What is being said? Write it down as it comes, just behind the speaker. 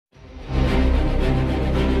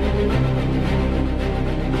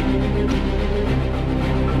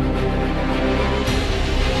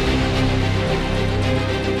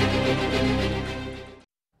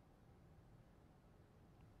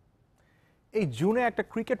এই জুনে একটা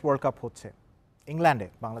ক্রিকেট ওয়ার্ল্ড কাপ হচ্ছে ইংল্যান্ডে।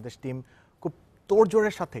 বাংলাদেশ টিম খুব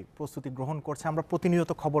তোড়জোড়ের সাথেই প্রস্তুতি গ্রহণ করছে। আমরা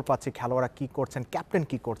প্রতিনিয়ত খবর পাচ্ছি খেলোয়াড়রা কী করছেন, ক্যাপ্টেন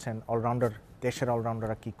কী করছেন, অলরাউন্ডার দেশের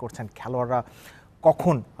অলরাউন্ডাররা কী করছেন, খেলোয়াড়রা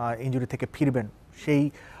কখন ইনজুরি থেকে ফিরবেন সেই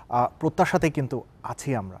প্রত্যাশাতেই কিন্তু আছি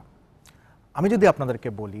আমরা। আমি যদি আপনাদেরকে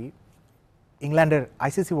বলি ইংল্যান্ডের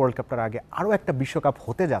আইসিসি ওয়ার্ল্ড কাপটার আগে আরও একটা বিশ্বকাপ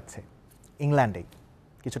হতে যাচ্ছে ইংল্যান্ডেই,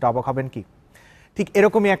 কিছুটা অবাক হবেন কি? ঠিক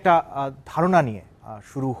এরকমই একটা ধারণা নিয়ে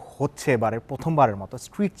শুরু হচ্ছে এবারের প্রথমবারের মতো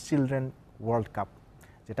স্ট্রিট চিলড্রেন ওয়ার্ল্ড কাপ,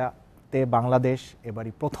 যেটাতে বাংলাদেশ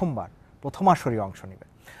এবারই প্রথম আসরে অংশ নেবে।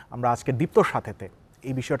 আমরা আজকে দীপ্তর সাথেতে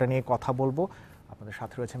এই বিষয়টা নিয়ে কথা বলবো। আপনাদের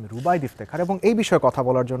সাথে রয়েছে আমি রুবাইদ ইফতেখার, এবং এই বিষয়ে কথা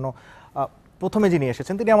বলার জন্য প্রথমে যিনি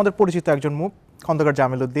এসেছেন তিনি আমাদের পরিচিত একজন মুখ, খন্দকার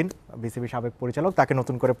জামিল উদ্দিন, বিসিবি সাবেক পরিচালক। তাকে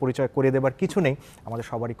নতুন করে পরিচয় করিয়ে দেবার কিছু নেই, আমাদের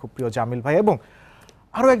সবারই খুব প্রিয় জামিল ভাই। এবং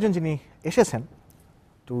আরও একজন যিনি এসেছেন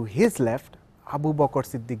to his left, Abu Bakr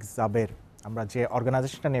Siddique Jaber. আমরা যে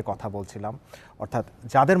অর্গানাইজেশনটা নিয়ে কথা বলছিলাম, অর্থাৎ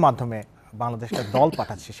যাদের মাধ্যমে বাংলাদেশটা দল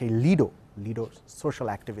পাঠাচ্ছে, সেই লিডো সোশ্যাল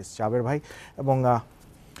অ্যাক্টিভিস্ট জাবের ভাই এবং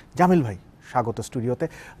জামিল ভাই, স্বাগত স্টুডিওতে।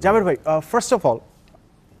 জাবের ভাই, ফার্স্ট অফ অল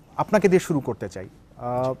আপনাকে দিয়ে শুরু করতে চাই।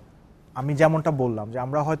 আমি যেমনটা বললাম যে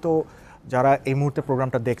আমরা হয়তো যারা এই মুহূর্তে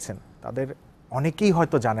প্রোগ্রামটা দেখছেন তাদের অনেকেই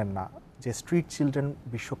হয়তো জানেন না যে স্ট্রিট চিলড্রেন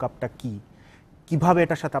বিশ্বকাপটা কি, কিভাবে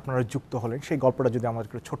এটার সাথে আপনারা যুক্ত হলেন, সেই গল্পটা যদি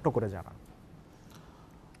আমাদেরকে ছোট্ট করে জানান।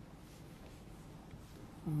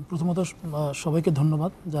 প্রথমত সবাইকে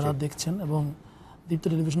ধন্যবাদ যারা দেখছেন, এবং দীপ্ত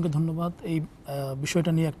টেলিভিশনকে ধন্যবাদ এই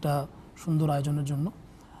বিষয়টা নিয়ে একটা সুন্দর আয়োজনের জন্য।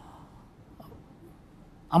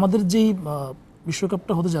 আমাদের যেই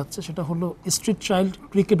বিশ্বকাপটা হতে যাচ্ছে সেটা হলো street child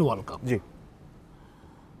cricket world cup. জি,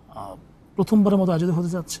 প্রথমবারের মতো আয়োজিত হতে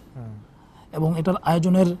যাচ্ছে, এবং এটার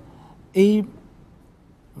আয়োজনের এই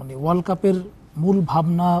ওয়ার্ল্ড কাপের মূল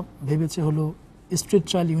ভাবনা ভেবেছে হলো স্ট্রিট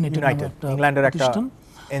চাইল্ড ইউনাইটেড ইংল্যান্ডের একটা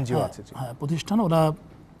এনজিও আছে। হ্যাঁ, প্রতিষ্ঠান। ওরা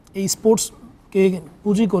এই স্পোর্টসকে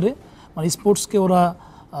পুঁজি করে, স্পোর্টসকে ওরা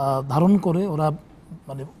ধারণ করে, ওরা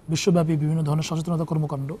বিশ্বব্যাপী বিভিন্ন ধরনের সচেতনতা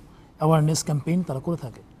কর্মকাণ্ড, অ্যাওয়ারনেস ক্যাম্পেইন তারা করে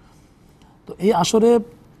থাকে। তো এই আসরে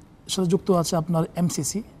সাথে যুক্ত আছে আপনার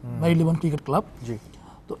এমসিসি, মেরিলেবোন ক্রিকেট ক্লাব।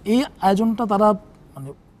 তো এই আয়োজনটা তারা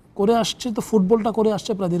করে আসছে, তো ফুটবলটা করে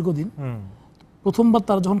আসছে প্রায় দীর্ঘদিন। প্রথমবার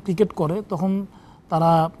তারা যখন ক্রিকেট করে তখন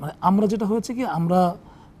তারা আমরা যেটা হয়েছে কি, আমরা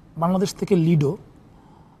বাংলাদেশ থেকে লিডো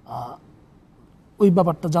ওই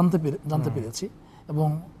ব্যাপারটা জানতে পেরেছি, এবং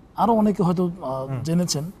আরও অনেকে হয়তো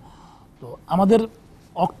জেনেছেন। তো আমাদের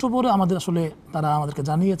অক্টোবরে আসলে তারা আমাদেরকে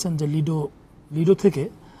জানিয়েছেন যে লিডো থেকে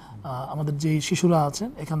আমাদের যে শিশুরা আছেন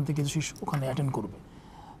এখান থেকে যে শিশু ওখানে অ্যাটেন্ড করবে।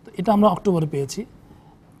 তো এটা আমরা অক্টোবরে পেয়েছি।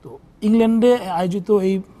 তো ইংল্যান্ডে আয়োজিত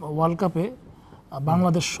এই ওয়ার্ল্ড কাপে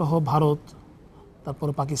বাংলাদেশ সহ ভারত,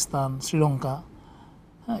 তারপরে পাকিস্তান, শ্রীলঙ্কা,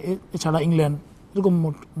 হ্যাঁ, এছাড়া ইংল্যান্ড, এরকম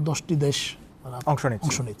মোট 10টি দেশ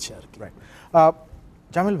অংশ নিচ্ছে আর কি।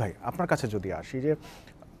 জামিল ভাই, আপনার কাছে যদি আসি, যে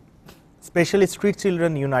স্পেশালি স্ট্রিট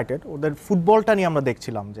চিলড্রেন ইউনাইটেড, ওদের ফুটবলটা নিয়ে আমরা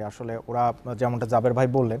দেখছিলাম যে আসলে ওরা, যেমনটা জাবের ভাই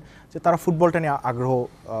বললেন, যে তারা ফুটবলটা নিয়ে আগ্রহ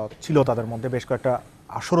ছিল তাদের মধ্যে, বেশ কয়েকটা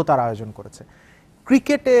আসরও তারা আয়োজন করেছে।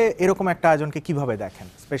 ক্রিকেটে এরকম একটা আয়োজনকে কিভাবে দেখেন,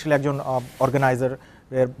 স্পেশালি একজন অর্গানাইজার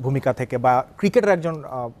এর ভূমিকা থেকে বা ক্রিকেটের একজন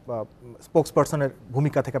স্পোকস পার্সনের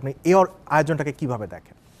ভূমিকা থেকে আপনি এই আয়োজনটাকে কিভাবে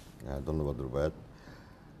দেখেন? ধন্যবাদ রুবায়েত।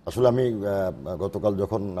 আসলে আমি গতকাল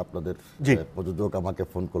যখন আপনাদের প্রযোজক আমাকে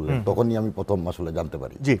ফোন করলেন তখনই আমি প্রথম আসলে জানতে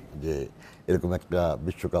পারি যে এরকম একটা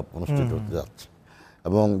বিশ্বকাপ অনুষ্ঠিত হতে যাচ্ছে,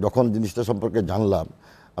 এবং যখন জিনিসটা সম্পর্কে জানলাম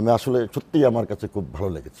আমি আসলে সত্যিই আমার কাছে খুব ভালো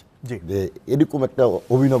লেগেছে যে এরকম একটা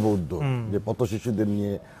অভিনব উদ্যোগ, যে পথ শিশুদের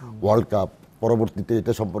নিয়ে ওয়ার্ল্ড কাপ। পরবর্তীতে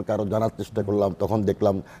এটা সম্পর্কে আরো জানার চেষ্টা করলাম, তখন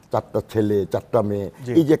দেখলাম 4টা ছেলে 4টা মেয়ে,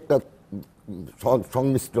 এই যে একটা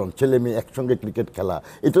সংমিশ্রণ, ছেলে মেয়ে একসঙ্গে ক্রিকেট খেলা,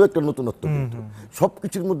 এটাও একটা নতুনত্ব। কিন্তু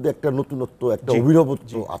সবকিছুর মধ্যে একটা নতুনত্ব, একটা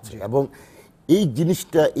অভিনবত্ব আছে, এবং এই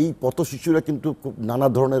জিনিসটা এই পথ শিশুরা কিন্তু খুব নানা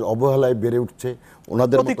ধরনের অবহেলায় বেড়ে উঠছে।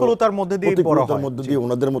 ওনাদের প্রতিকূলতার মধ্যে দিয়ে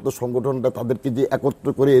ওনাদের মতো সংগঠনটা তাদেরকে যে একত্র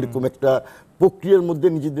করে এরকম একটা প্রক্রিয়ার মধ্যে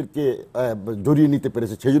নিজেদেরকে জড়িয়ে নিতে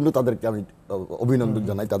পেরেছে, সেই জন্য তাদেরকে আমি অভিনন্দন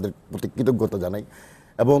জানাই, তাদের প্রতি কৃতজ্ঞতা জানাই,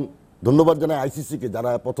 এবং ধন্যবাদ জানাই আইসিসিকে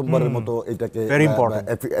যারা প্রথমবারের মতো এটাকে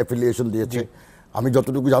অ্যাফিলিয়েশন দিয়েছে। আমি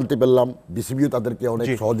যতটুকু জানতে পারলাম বিসিবিও তাদেরকে অনেক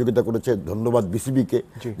সহযোগিতা করেছে। ধন্যবাদ বিসিবিকে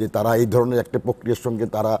যে তারা এই ধরনের একটা প্রক্রিয়ার সঙ্গে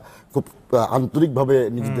তারা খুব আন্তরিকভাবে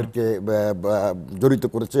নিজেদেরকে জড়িত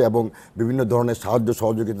করেছে, এবং বিভিন্ন ধরনের সাহায্য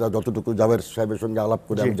সহযোগিতা যতটুকু জাবের সাহেবের সঙ্গে আলাপ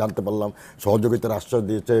করে আমি জানতে পারলাম সহযোগিতার আশ্বাস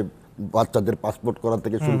দিয়েছে। বাচ্চাদের পাসপোর্ট করা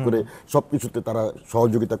থেকে শুরু করে সব কিছুতে তারা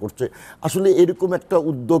সহযোগিতা করছে। আসলে এরকম একটা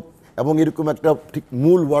উদ্যোগ, এবং এরকম একটা ঠিক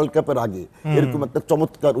মূল ওয়ার্ল্ড কাপের আগে এরকম একটা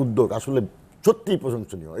চমৎকার উদ্যোগ আসলে সত্যিই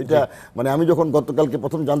প্রশংসনীয়। এটা মানে আমি যখন গতকালকে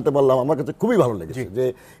প্রথম জানতে পারলাম আমার কাছে খুবই ভালো লেগেছে যে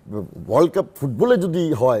ওয়ার্ল্ড কাপ ফুটবলে যদি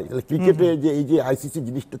হয় তাহলে ক্রিকেটে যে এই যে আইসিসি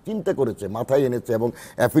জিনিসটা চিন্তা করেছে, মাথায় এনেছে এবং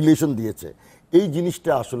অ্যাফিলিয়েশন দিয়েছে, এই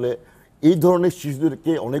জিনিসটা আসলে এই ধরনের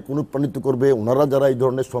শিশুদেরকে অনেক অনুপ্রাণিত করবে। ওনারা যারা এই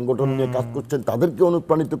ধরনের সংগঠন নিয়ে কাজ করছেন তাদেরকে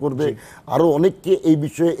অনুপ্রাণিত করবে, আরো অনেককে এই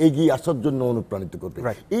বিষয়ে এগিয়ে আসার জন্য অনুপ্রাণিত করবে।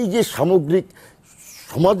 এই যে সামগ্রিক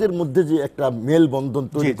সমাজের মধ্যে যে একটা মেলবন্ধন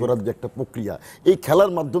তৈরি করার যে একটা প্রক্রিয়া, এই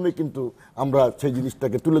খেলার মাধ্যমে কিন্তু আমরা সেই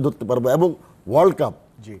জিনিসটাকে তুলে ধরতে পারবো। এবং ওয়ার্ল্ড কাপ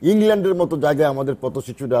ইংল্যান্ডের মতো জায়গায় আমাদের পথ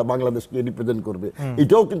শিশুরা বাংলাদেশকে রিপ্রেজেন্ট করবে,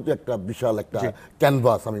 এটাও কিন্তু একটা বিশাল একটা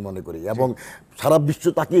ক্যানভাস আমি মনে করি। এবং সারা বিশ্ব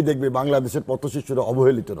তাকিয়ে দেখবে বাংলাদেশের পথ শিশুরা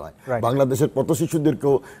অবহেলিত নয়, বাংলাদেশের পথ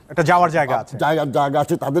শিশুদেরকেও একটা যাওয়ার জায়গা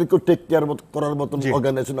আছে, তাদেরকেও টেক কেয়ার করার মতন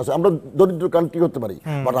অর্গানাইজেশন আছে। আমরা দরিদ্র কান্ট্রি হতে পারি,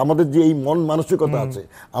 বাট আমাদের যে এই মন মানসিকতা আছে,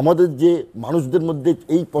 আমাদের যে মানুষদের মধ্যে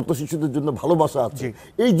এই পথ শিশুদের জন্য ভালোবাসা আছে,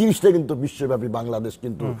 এই জিনিসটা কিন্তু বিশ্বব্যাপী বাংলাদেশ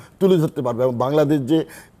কিন্তু তুলে ধরতে পারবে। এবং বাংলাদেশ যে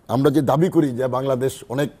আমরা যে দাবি করি যে বাংলাদেশ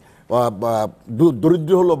অনেক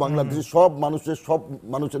দরিদ্র হলো, বাংলাদেশের সব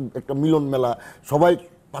মানুষের একটা মিলন মেলা, সবাই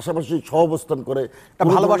পাশাপাশি সহাবস্থান করে,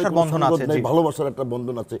 ভালোবাসার বন্ধন আছে, ভালোবাসার একটা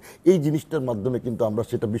বন্ধন আছে, এই জিনিসটার মাধ্যমে কিন্তু আমরা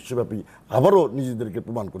সেটা বিশ্বব্যাপী আবারও নিজেদেরকে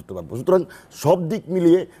প্রমাণ করতে পারবো। সুতরাং সব দিক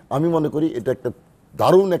মিলিয়ে আমি মনে করি এটা একটা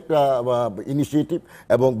দারুণ একটা ইনিশিয়েটিভ,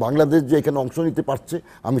 এবং বাংলাদেশ যে এখানে অংশ নিতে পারছে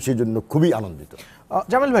আমি সেই জন্য খুবই আনন্দিত।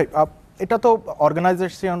 জামিল ভাই, এটা তো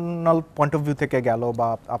অর্গানাইজেশনাল পয়েন্ট অফ ভিউ থেকে গেল, বা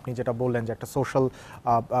আপনি যেটা বললেন যে একটা সোশ্যাল,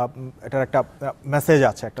 এটার একটা মেসেজ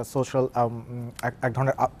আছে, একটা সোশ্যাল এক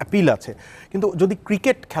ধরনের অ্যাপিল আছে। কিন্তু যদি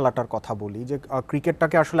ক্রিকেট খেলাটার কথা বলি, যে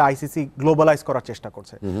ক্রিকেটটাকে আসলে আইসিসি গ্লোবালাইজ করার চেষ্টা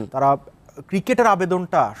করছে, তারা ক্রিকেটের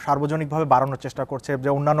আবেদনটা সার্বজনিকভাবে বাড়ানোর চেষ্টা করছে, যে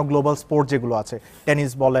অন্যান্য গ্লোবাল স্পোর্ট যেগুলো আছে,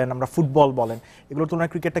 টেনিস বলেন, আমরা ফুটবল বলেন, এগুলোর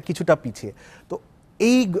তুলনায় ক্রিকেটটা কিছুটা পিছিয়ে। তো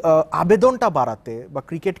এই আবেদনটা বাড়াতে, বা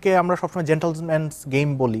ক্রিকেটকে আমরা সবসময় জেন্টলম্যানস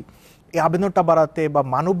গেম বলি, এই আবেদনটা বাড়াতে বা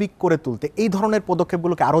মানবিক করে তুলতে এই ধরনের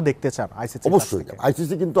পদক্ষেপগুলোকে আরো দেখতে চান আইসিসি? অবশ্যই।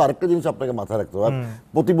 আইসিসি কিন্তু আরেকটা জিনিস আপনাকে মাথায় রাখতে হবে,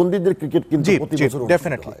 প্রতিবন্ধীদের ক্রিকেট কিন্তু প্রতি বছর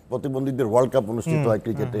ডেফিনেটলি প্রতিবন্ধীদের ওয়ার্ল্ড কাপ অনুষ্ঠিত হয়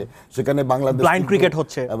ক্রিকেটে, সেখানে বাংলাদেশ ব্লাইন্ড ক্রিকেট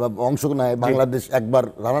হচ্ছে, অংশ নেয়। বাংলাদেশ একবার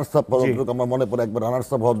রানার্স আপ, আমার মনে পড়ে একবার রানার্স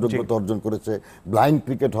আপ হওয়ার যোগ্যতা অর্জন করেছে, ব্লাইন্ড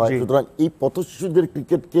ক্রিকেট হয়। সুতরাং এই পথ শিশুদের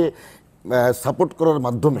ক্রিকেটকে সাপোর্ট করার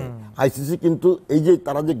মাধ্যমে আইসিসি কিন্তু এই যে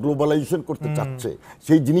তারা যে গ্লোবালাইজেশন করতে চাচ্ছে,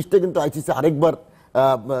 সেই জিনিসটা কিন্তু আইসিসি আরেকবার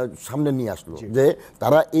সামনে নিয়ে আসলো, যে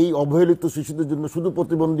তারা এই অবহেলিত শিশুদের জন্য, শুধু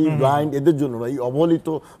প্রতিবন্ধী ব্লাইন্ড এদের জন্য না, এই অবহেলিত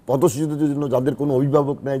পথ শিশুদের জন্য, যাদের কোনো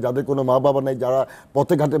অভিভাবক নেই, যাদের কোনো মা বাবা নেই, যারা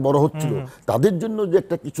পথে ঘাটে বড় হচ্ছিল, তাদের জন্য যে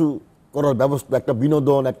একটা কিছু করার ব্যবস্থা, একটা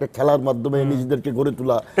বিনোদন, একটা খেলার মাধ্যমে নিজেদেরকে গড়ে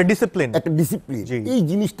তোলা, একটা ডিসিপ্লিন, এই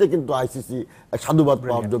জিনিসটা কিন্তু আইসিসি সাধুবাদ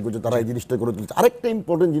পাওয়ার যোগ্য যে তারা এই জিনিসটা গড়ে তুলছে। আরেকটা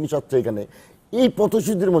ইম্পর্টেন্ট জিনিস আছে এখানে, এই পথ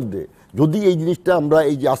শিশুদের মধ্যে যদি এই জিনিসটা আমরা,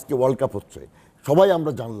 এই যে আজকে ওয়ার্ল্ড কাপ হচ্ছে, সবাই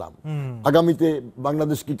আমরা জানলাম, আগামীতে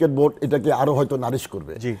বাংলাদেশ ক্রিকেট বোর্ড এটাকে আরো হয়তো নারিশ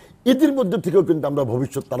করবে, এদের মধ্যে থেকেও কিন্তু আমরা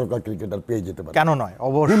ভবিষ্যৎ তারকা ক্রিকেটার পেয়ে যেতে পারি। কেন নয়,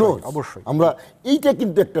 অবশ্যই আমরা এইটা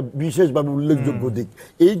কিন্তু একটা বিশেষভাবে উল্লেখযোগ্য দিক।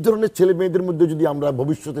 এই ধরনের ছেলে মেয়েদের মধ্যে যদি আমরা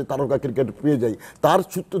ভবিষ্যতে তারকা ক্রিকেট পেয়ে যাই, তার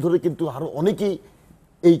সূত্র ধরে কিন্তু আরো অনেকেই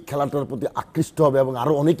এই খেলাটার প্রতি আকৃষ্ট হবে এবং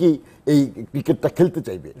আরো অনেকেই এই ক্রিকেটটা খেলতে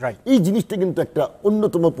চাইবে। এই জিনিসটা কিন্তু একটা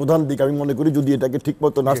অন্যতম প্রধান দিক আমি মনে করি। যদি এটাকে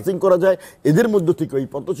ঠিকমতো নার্সিং করা যায়, এদের মধ্য থেকে, এই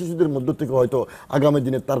পথ শিশুদের মধ্য থেকে হয়তো আগামী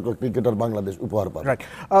দিনে তারকা ক্রিকেটার বাংলাদেশ উপহার পাবে।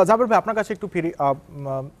 জাবির ভাই, আপনার কাছে একটু ফিরি।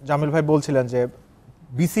 জামিল ভাই বলছিলেন যে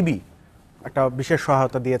বিসিবি একটা বিশেষ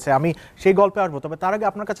সহায়তা দিয়েছে, আমি সেই গল্পে আসবো। তবে তার আগে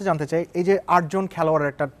আপনার কাছে জানতে চাই, এই যে 8 জন খেলোয়াড়ের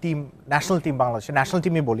একটা টিম, ন্যাশনাল টিম বাংলাদেশের, ন্যাশনাল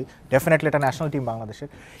টিমই বলি, ডেফিনেটলি এটা ন্যাশনাল টিম বাংলাদেশের,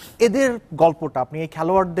 এদের গল্পটা আপনি এই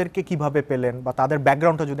খেলোয়াড়দেরকে কিভাবে পেলেন, বা তাদের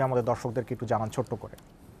ব্যাকগ্রাউন্ডটা যদি আমাদের দর্শকদেরকে একটু জানান ছোট্ট করে।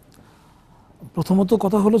 প্রথমত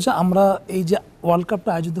কথা হলো যে আমরা এই যে ওয়ার্ল্ড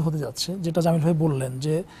কাপটা আয়োজিত হতে যাচ্ছে, যেটা জামিল ভাই বললেন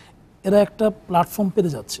যে এরা একটা প্ল্যাটফর্ম পেতে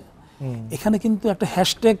যাচ্ছে, এখানে কিন্তু একটা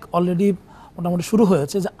হ্যাশট্যাগ অলরেডি মোটামুটি শুরু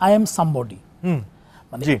হয়েছে, যে আই এম সামবডি।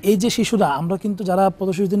 মানে এই যে শিশুরা, আমরা কিন্তু যারা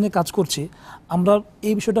পথশিশুদের নিয়ে কাজ করছি, আমরা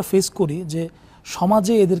এই বিষয়টা ফেস করি যে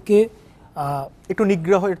সমাজে এদেরকে একটু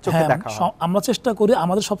নিগ্রহের চোখে দেখা হয়। আমরা চেষ্টা করি,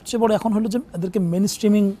 আমাদের সবচেয়ে বড় এখন হলো যে এদেরকে মেইন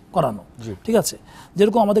স্ট্রিমিং করানো। ঠিক আছে,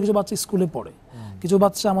 যেরকম আমাদের কিছু বাচ্চা স্কুলে পড়ে, কিছু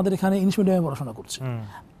বাচ্চা আমাদের এখানে ইংলিশ মিডিয়ামে পড়াশোনা করছে।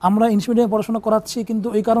 আমরা ইংলিশ মিডিয়ামে পড়াশোনা করাচ্ছি, কিন্তু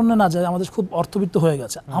ওই কারণে না যায় আমাদের খুব অর্থবিত্ত হয়ে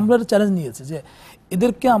গেছে। আমরা চ্যালেঞ্জ নিয়েছি যে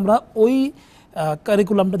এদেরকে আমরা ওই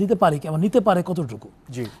কারিকুলামটা দিতে পারি কি, নিতে পারে কতটুকু।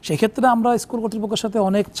 সেই ক্ষেত্রে আমরা স্কুল কর্তৃপক্ষের সাথে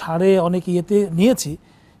অনেক ছাড়ে, অনেক ইয়েতে নিয়েছি,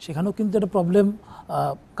 সেখানেও কিন্তু একটা প্রবলেম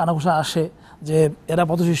কানাঘুষা আসে যে এরা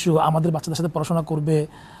পথ শিশু, আমাদের বাচ্চাদের সাথে পড়াশোনা করবে,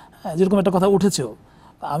 যেরকম একটা কথা উঠেছেও।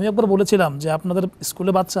 আমি একবার বলেছিলাম যে আপনাদের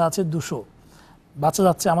স্কুলে বাচ্চা আছে 200, বাচ্চা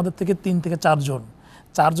যাচ্ছে আমাদের থেকে 3 থেকে 4 জন,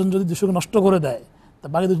 4 জন যদি 200কে নষ্ট করে দেয়, তা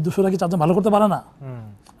বাকি 200টা কি 4 জন ভালো করতে পারে না?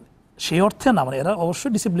 সেই অর্থে না, মানে এরা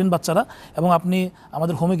অবশ্যই ডিসিপ্লিন বাচ্চারা, এবং আপনি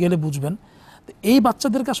আমাদের হোমে গেলে বুঝবেন তো এই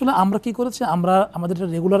বাচ্চাদেরকে আসলে আমরা কি করেছি, আমরা আমাদের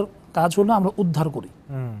রেগুলার কাজ হলো আমরা উদ্ধার করি।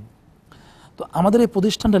 তো আমাদের এই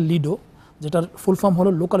প্রতিষ্ঠানটা লিডো, যেটার ফুল ফর্ম হলো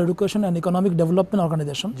local education and economic development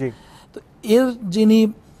organisation. তো এর যিনি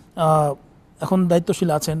এখন দায়িত্বশীল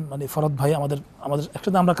আছেন মানে ফরদ ভাই, আমাদের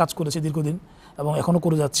একসাথে আমরা কাজ করেছি দীর্ঘদিন এবং এখনও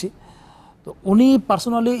করে যাচ্ছি। তো উনি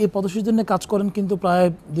পার্সোনালি এই পদসূচির নিয়ে কাজ করেন কিন্তু প্রায়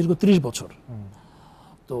দীর্ঘ 30 বছর।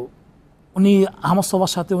 তো উনি আহমদ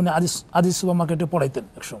সবার সাথে উনি আজিজ সুপার মার্কেটে পড়াইতেন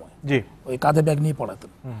এক সময়, ওই কাঁধে ব্যাগ নিয়ে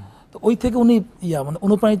পড়াতেন। তো ওই থেকে উনি মানে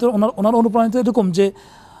অনুপ্রাণিত, ওনার অনুপ্রাণিত এরকম যে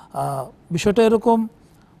বিষয়টা এরকম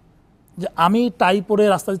যে আমি টাই পরে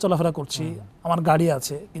রাস্তায় চলাফেরা করছি, আমার গাড়ি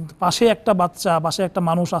আছে, কিন্তু পাশে একটা বাচ্চা, পাশে একটা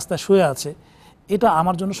মানুষ রাস্তায় শুয়ে আছে, এটা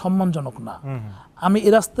আমার জন্য সম্মানজনক না। আমি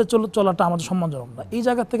এই রাস্তায় চলাটা আমার সম্মানজনক না। এই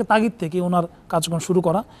জায়গা থেকে তাগিদ থেকে ওনার কাজকর্ম শুরু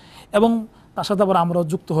করা, এবং তার সাথে আবার আমরাও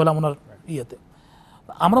যুক্ত হলাম ওনার ইয়েতে।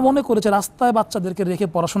 আমরা মনে করেছি রাস্তায় বাচ্চাদেরকে রেখে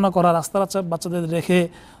পড়াশোনা করা, রাস্তার বাচ্চাদের রেখে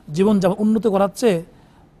জীবন যেমন উন্নতি করার চেয়ে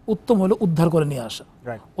উত্তম হলো উদ্ধার করে নিয়ে আসা,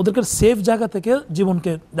 ওদেরকে সেফ জায়গা থেকে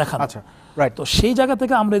জীবনকে দেখানো। তো সেই জায়গা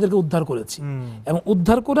থেকে আমরা এদেরকে উদ্ধার করেছি, এবং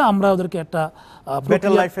উদ্ধার করে আমরা ওদেরকে একটা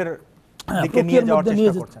বেটার লাইফের দিকে নিয়ে যাওয়ার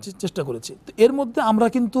চেষ্টা করেছি। তো এর মধ্যে আমরা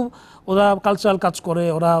কিন্তু ওরা কালচারাল কাজ করে,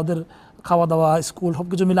 ওরা ওদের খাওয়া দাওয়া, স্কুল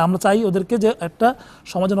সবকিছু মিলে আমরা চাই ওদেরকে যে একটা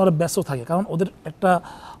সমাজে ওরা ব্যস্ত থাকে, কারণ ওদের একটা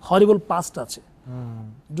হরিবল পাস্ট আছে।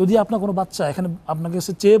 যদি আপনার কোনো বাচ্চা এখানে আপনাকে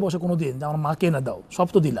এসে চেয়ে বসে কোনো দিন যে আমার মাকে এনে দাও, সব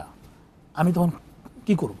তো দিলা, আমি তখন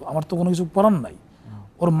কি করব? আমার তো কোনো কিছু করার নাই,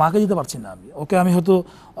 ওর মাকে দিতে পারছি না আমি, ওকে আমি হয়তো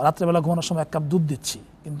রাত্রেবেলা ঘুমানোর সময় 1 কাপ দুধ দিচ্ছি,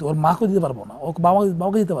 কিন্তু ওর মাকে দিতে পারবো না, ওকে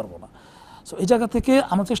বাবাকে দিতে পারবো না। সো এই জায়গা থেকে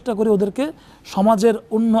আমরা চেষ্টা করি ওদেরকে সমাজের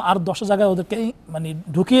অন্য আর 10 জায়গায় ওদেরকে মানে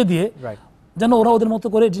ঢুকিয়ে দিয়ে যেন ওরা ওদের মতো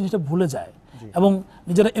করে জিনিসটা ভুলে যায় এবং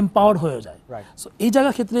নিজেরা এম্পাওয়ার্ড হয়ে যায়। সো এই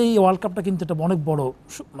জায়গার ক্ষেত্রে এই ওয়ার্ল্ড কাপটা কিন্তু একটা অনেক বড়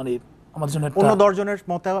মানে আমাদের জন্য অন্য 10 জনের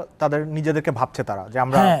মতো তাদের নিজেদেরকে ভাবছে তারা যে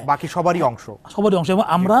আমরা বাকি সবারই অংশ, এবং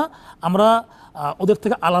আমরা ওদের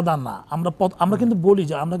থেকে আলাদা না। আমরা কিন্তু বলি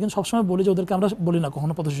যে আমরা কিন্তু সবসময় বলি যে ওদেরকে আমরা বলি না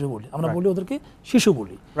কখনো পথশিশু বলি, আমরা বলি ওদেরকে শিশু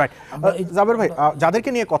বলি। রাইট। জাবের ভাই, যাদেরকে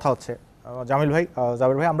নিয়ে কথা হচ্ছে, জামিল ভাই,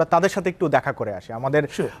 জাবের ভাই, আমরা তাদের সাথে একটু দেখা করে আসি। আমাদের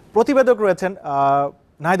প্রতিবেদক রয়েছেন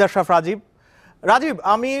নাহিদ আশরাফ রাজীব।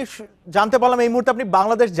 আমি জানতে পারলাম এই মুহূর্তে আপনি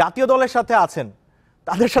বাংলাদেশ জাতীয় দলের সাথে আছেন,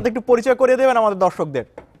 তাদের সাথে একটু পরিচয় করিয়ে দেবেন আমাদের দর্শকদের?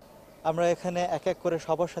 আমরা এখানে এক এক করে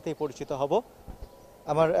সবার সাথেই পরিচিত হব।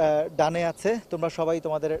 আমার ডানে আছে, তোমরা সবাই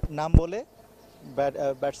তোমাদের নাম বলে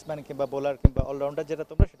ব্যাটসম্যান কিংবা বোলার কিংবা অলরাউন্ডার যেটা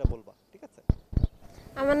তোমরা সেটা বলবা, ঠিক আছে?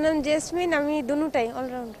 আমার নাম জেসমিন, আমি দুটোটাই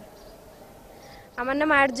অলরাউন্ডার। আমার নাম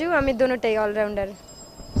আরজু, আমি দুটোটাই অলরাউন্ডার।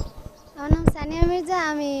 আমার নাম সানিয়া মির্জা,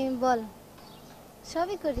 আমি বল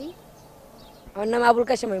সবই করি। আমার নাম আবুল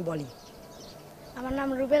কাশেম, আমি বলি। আমার নাম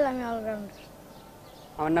রুবেল, আমি অলরাউন্ডার।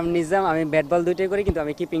 আমার নাম নিজাম, আমি ব্যাট বল দুটোই করি, কিন্তু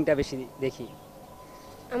আমি কিপিংটা বেশি দেখি।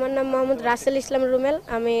 আমার নাম মোহাম্মদ রাসেল ইসলাম রুমেল,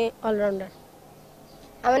 আমি অলরাউন্ডার।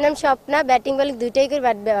 আমার নাম স্বপ্না, ব্যাটিং বলিং দুইটাই করি,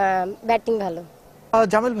 ব্যাটিং ভালো।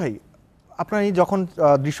 জামিল ভাই, আপনার এই যখন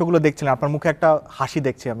দৃশ্যগুলো দেখছিলেন, আপনার মুখে একটা হাসি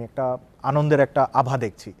দেখছি আমি, একটা আনন্দের একটা আভা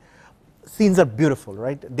দেখছি। সিনস আর বিউটিফুল,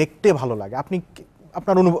 রাইট? দেখতে ভালো লাগে। আপনি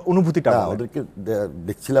আপনার অনুভূতিটা? ওদেরকে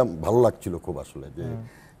দেখছিলাম, ভালো লাগছিল খুব আসলে, যে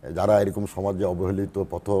যারা এরকম সমাজে অবহেলিত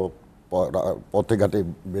পথে ঘাটে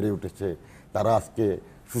বেড়ে উঠেছে, তারা আজকে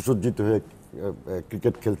সুসজ্জিত হয়ে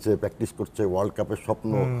ক্রিকেট খেলছে, প্র্যাকটিস করছে, ওয়ার্ল্ড কাপের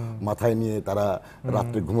স্বপ্ন মাথায় নিয়ে তারা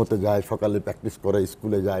রাত্রে ঘুমোতে যায়, সকালে প্র্যাকটিস করে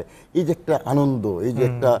স্কুলে যায়। এই যে একটা আনন্দ, এই যে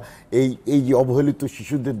একটা এই যে অবহেলিত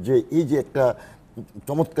শিশুদের যে এই যে একটা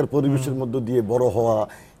চমৎকার পরিবেশের মধ্য দিয়ে বড় হওয়া,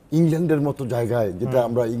 ইংল্যান্ডের মতো জায়গায়, যেটা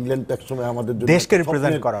আমরা ইংল্যান্ড একসময় আমাদের জন্য দেশকে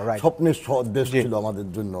রিপ্রেজেন্ট করা, স্বপ্নের দেশ ছিল আমাদের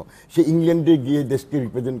জন্য, সেই ইংল্যান্ডে গিয়ে দেশকে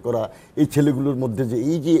রিপ্রেজেন্ট করা, এই ছেলেগুলোর মধ্যে যে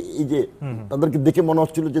এই যে তাদেরকে দেখে মনে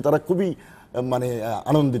হচ্ছিল যে তারা খুবই মানে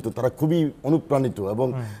আনন্দিত, তারা খুবই অনুপ্রাণিত, এবং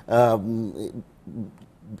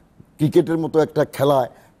ক্রিকেটের মতো একটা খেলায়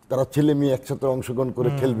তারা ছেলে মেয়ে একসাথে অংশগ্রহণ করে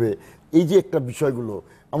খেলবে, এই যে একটা বিষয়গুলো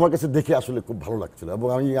আমার কাছে দেখে আসলে খুব ভালো লাগছিল। এবং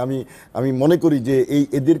আমি মনে করি যে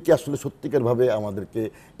এদেরকে আসলে সত্যিকার ভাবে আমাদেরকে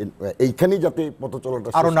এইখানেই যাতে পথ চলাটা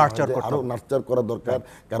আরো নার্চার করা দরকার,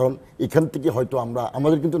 কারণ এখান থেকে হয়তো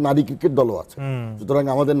আমাদের কিন্তু নারী ক্রিকেট দলও আছে, সুতরাং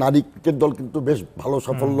আমাদের নারী ক্রিকেট দল কিন্তু বেশ ভালো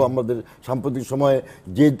সাফল্য, আমাদের সাম্প্রতিক সময়ে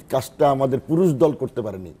যে কাজটা আমাদের পুরুষ দল করতে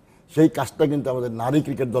পারেনি সেই কাজটা কিন্তু আমাদের নারী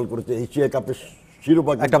ক্রিকেট দল করেছে। এশিয়া কাপের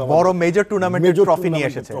শিরোপা, একটা বড় মেজর টুর্নামেন্টের ট্রফি নিয়ে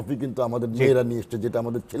এসেছে, ট্রফি কিন্তু আমাদের মেয়েরা নিয়ে এসেছে, যেটা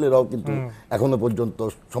আমাদের ছেলেরাও কিন্তু এখনো পর্যন্ত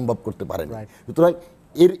সম্ভব করতে পারেনি। সুতরাং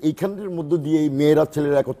এইখানের মধ্য দিয়ে এই মেয়েরা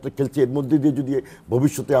ছেলেরা একত্রে খেলছে, এর মধ্যে দিয়ে যদি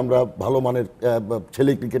ভবিষ্যতে আমরা ভালো মানের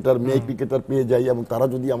ছেলে ক্রিকেটার মেয়ে ক্রিকেটার পেয়ে যাই এবং তারা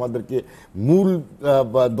যদি আমাদেরকে মূল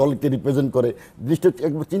দলকে রিপ্রেজেন্ট করে, জিনিসটা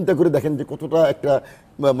একবার চিন্তা করে দেখেন যে কতটা একটা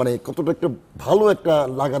ভালো একটা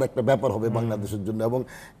লাগার একটা ব্যাপার হবে বাংলাদেশের জন্য, এবং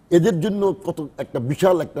এদের জন্য কত একটা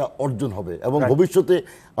বিশাল একটা অর্জন হবে। এবং ভবিষ্যতে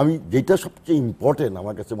আমি যেটা সবচেয়ে ইম্পর্টেন্ট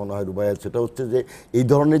আমার কাছে মনে হয় রুবাইয়াত, সেটা হচ্ছে যে এই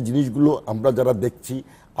ধরনের জিনিসগুলো আমরা যারা দেখছি,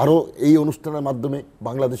 আরও এই অনুষ্ঠানের মাধ্যমে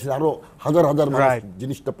বাংলাদেশের আরও হাজার হাজার মানুষ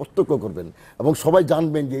জিনিসটা প্রত্যক্ষ করবেন এবং সবাই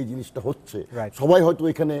জানবেন যে এই জিনিসটা হচ্ছে, সবাই হয়তো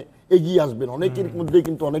এখানে এগিয়ে আসবেন। অনেকের মধ্যেই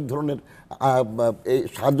কিন্তু অনেক ধরনের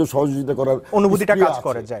সাহায্য সহযোগিতা করার অনুভূতিটা কাজ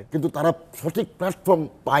করে যায়, কিন্তু তারা সঠিক প্ল্যাটফর্ম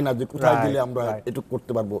পায় না যে কোথায় গেলে আমরা এটুকু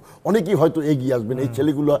করতে পারবো। অনেকেই হয়তো এগিয়ে আসবেন। এই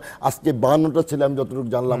ছেলেগুলো আজকে 52টা ছেলে আমি যতটুকু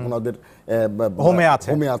জানলাম ওনাদের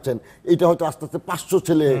হোমে আছেন, এটা হয়তো আস্তে আস্তে 500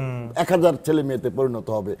 ছেলে 1000 ছেলে মেয়েতে পরিণত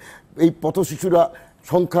হবে। এই পথ শিশুরা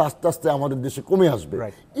সংখ্যা আস্তে আস্তে আমাদের দেশে কমে আসবে।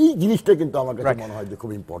 এই জিনিসটা কিন্তু আমার কাছে মনে হয় যে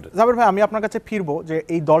খুব ইম্পর্টেন্ট। জাবের ভাই, আমি আপনার কাছে ফিরবো যে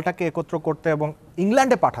এই দলটাকে একত্র করতে এবং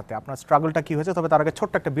ইংল্যান্ডে পাঠাতে আপনার স্ট্রাগলটা কি হয়েছে। তবে তার আগে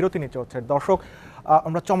ছোট্ট একটা বিরতি নিতে হচ্ছে। দর্শক,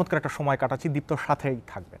 আমরা চমৎকার একটা সময় কাটাচ্ছি, দীপ্তর সাথেই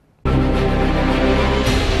থাকবেন।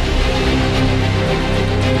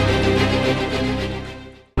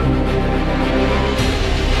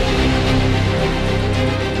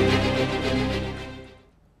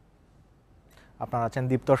 আপনারা আছেন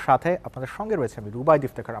দীপ্তর সাথে, আপনাদের সঙ্গে রয়েছে আমি রুবাই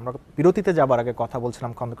ইফতেখার। আমরা বিরতিতে যাবার আগে কথা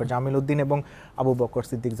বলছিলাম খন্দকার জামিল উদ্দিন এবং আবু বকর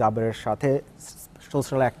সিদ্দিক জাবেরের সাথে,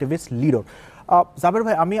 সোশ্যাল অ্যাক্টিভিস্ট লিডার। জাবের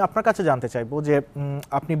ভাই, আমি আপনার কাছে জানতে চাইবো যে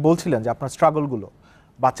আপনি বলছিলেন যে আপনার স্ট্রাগলগুলো,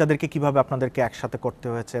 বাচ্চাদেরকে কিভাবে আপনাদেরকে একসাথে করতে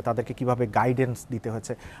হয়েছে, তাদেরকে কিভাবে গাইডেন্স দিতে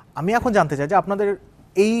হয়েছে। আমি এখন জানতে চাই যে আপনাদের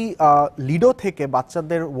এই লিডো থেকে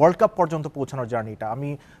বাচ্চাদের ওয়ার্ল্ড কাপ পর্যন্ত পৌঁছানোর জার্নিটা, আমি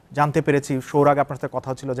জানতে পেরেছি শোর আগে আপনার সাথে কথা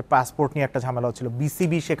হচ্ছিল যে পাসপোর্ট নিয়ে একটা ঝামেলা হচ্ছিল,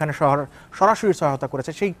 বিসিবি সেখানে সরাসরি সহায়তা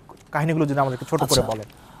করেছে। সেই কাহিনীগুলো যদি আমাদেরকে ছোট করে বলেন।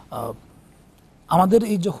 আমাদের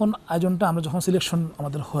এই যখন আয়োজনটা, আমরা যখন সিলেকশন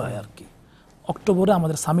আমাদের হয় আর কি, অক্টোবরে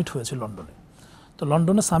আমাদের সামিট হয়েছে লন্ডনে। তো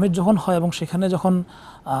লন্ডনে সামিট যখন হয় এবং সেখানে যখন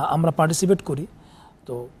আমরা পার্টিসিপেট করি,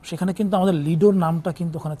 তো সেখানে কিন্তু আমাদের লিডোর নামটা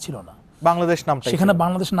কিন্তু ওখানে ছিল না, বাংলাদেশ নামটা সেখানে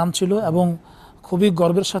বাংলাদেশ নাম ছিল এবং খুবই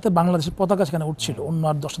গর্বের সাথে বাংলাদেশের পতাকা সেখানে উঠছিল অন্য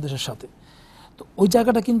 8-10 দেশের সাথে। তো ওই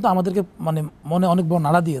জায়গাটা কিন্তু আমাদেরকে মনে অনেক বড়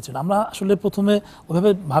নাড়া দিয়েছিল। আমরা আসলে প্রথমে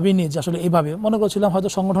ওইভাবে ভাবিনি যে আসলে এইভাবে, মনে করছিলাম হয়তো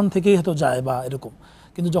সংগঠন থেকেই হয়তো যায় বা এরকম,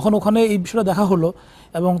 কিন্তু যখন ওখানে এই বিষয়টা দেখা হলো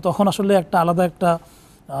এবং তখন আসলে একটা আলাদা একটা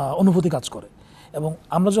অনুভূতি কাজ করে। এবং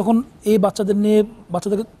আমরা যখন এই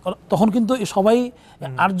বাচ্চাদেরকে তখন কিন্তু সবাই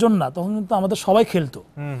 8 জন না, তখন কিন্তু আমাদের সবাই খেলতো,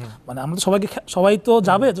 আমাদের সবাই তো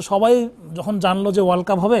যাবে, তো সবাই যখন জানলো যে ওয়ার্ল্ড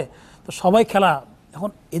কাপ হবে তো সবাই খেলা। এখন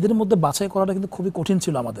এদের মধ্যে বাছাই করাটা কিন্তু খুবই কঠিন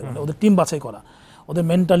ছিল আমাদের, ওদের টিম বাছাই করা। ওদের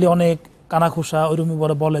মেন্টালি অনেক কানাঘুষা, ওইরকম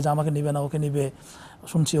বলে যে আমাকে নিবে না, ওকে নিবে,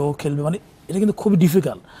 শুনছি ও খেলবে, এটা কিন্তু খুবই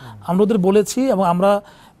ডিফিকাল্ট। আমরা ওদের বলেছি এবং আমরা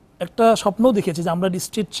একটা স্বপ্নও দেখেছি যে আমরা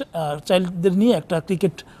স্ট্রিট চাইল্ডদের নিয়ে একটা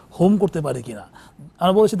ক্রিকেট হোম করতে পারি কিনা।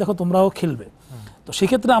 আমরা বলেছি দেখো তোমরাও খেলবে। তো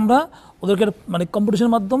সেক্ষেত্রে আমরা ওদেরকে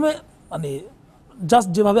কম্পিটিশনের মাধ্যমে জাস্ট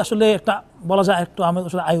যেভাবে আসলে একটা বলা যায়, একটু আমি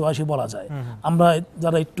আসলে আইওয়াসি বলা যায়, আমরা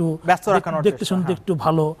যারা একটু দেখতে শুনতে একটু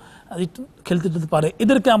ভালো, একটু খেলতে পারে,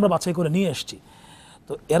 এদেরকে আমরা বাছাই করে নিয়ে এসেছি।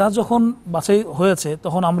 তো এরা যখন বাছাই হয়েছে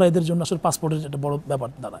তখন আমরা এদের জন্য আসলে পাসপোর্টের একটা বড় ব্যাপার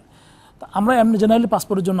দাঁড়ায়। তো আমরা এমনি জেনারেলি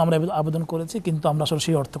পাসপোর্টের জন্য আমরা আবেদন করেছি, কিন্তু আমরা আসলে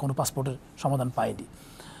সেই অর্থে কোনো পাসপোর্টের সমাধান পাইনি।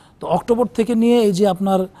 তো অক্টোবর থেকে নিয়ে এই যে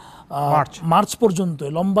আপনার মার্চ পর্যন্ত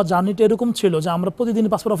লম্বা জার্নিটা এরকম ছিল যে আমরা প্রতিদিন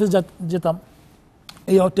পাসপোর্ট অফিস যেতাম,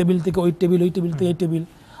 এই টেবিল থেকে ওই টেবিল, ওই টেবিল থেকে এই টেবিল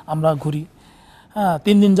আমরা ঘুরি।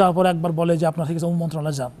 3 দিন যাওয়ার পর একবার বলে যে আপনার থেকে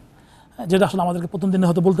মন্ত্রণালয়ে যান, যেটা আসলে আমাদেরকে প্রথম দিনে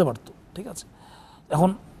হয়তো বলতে পারতো, ঠিক আছে। এখন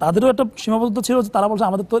তাদেরও একটা সীমাবদ্ধতা ছিল যে তারা বলছে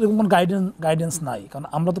আমাদের তো এরকম কোনো গাইডেন্স নাই, কারণ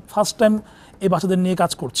আমরা তো ফার্স্ট টাইম এই বাচ্চাদের নিয়ে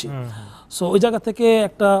কাজ করছি। সো ওই জায়গা থেকে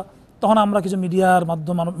তখন আমরা কিছু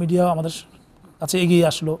মিডিয়া আমাদের কাছে এগিয়ে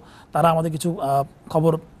আসলো, তারা আমাদের কিছু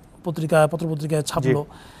খবর পত্রপত্রিকায় ছাপলো।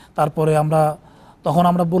 তারপরে তখন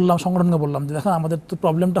আমরা বললাম, সংগঠনকে বললাম যে দেখেন আমাদের তো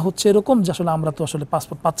প্রবলেমটা হচ্ছে এরকম যে আসলে আমরা তো আসলে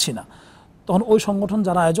পাসপোর্ট পাচ্ছি না। তখন ওই সংগঠন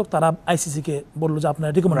যারা আয়োজক তারা আইসিসিকে বললো যে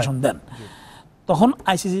আপনারা রিকমেন্ডেশন দেন। তখন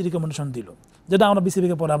আইসিসি রিকমেন্ডেশন দিল, যেটা আমরা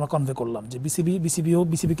বিসিবিকে পরে আমরা কনভে করলাম যে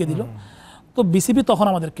বিসিবিকে দিল। তো বিসিবি তখন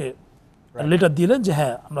আমাদেরকে লেটার দিলেন যে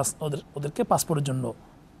হ্যাঁ আমরা ওদেরকে পাসপোর্টের জন্য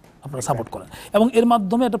আপনারা সাপোর্ট করেন। এবং এর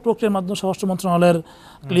মাধ্যমে একটা প্রক্রিয়ার মাধ্যমে স্বরাষ্ট্র মন্ত্রণালয়ের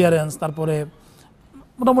ক্লিয়ারেন্স, তারপরে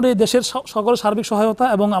মোটামুটি দেশের সকল সার্বিক সহায়তা,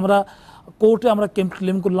 এবং আমরা কোর্টে আমরা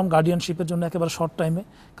ক্লেম করলাম গার্ডিয়ানশিপের জন্য একেবারে শর্ট টাইমে।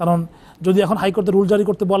 কারণ যদি এখন হাইকোর্টে রুল জারি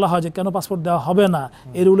করতে বলা হয় যে কেন পাসপোর্ট দেওয়া হবে না,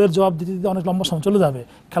 এই রুলের জবাব দিতে দিতে অনেক লম্বা সময় চলে যাবে,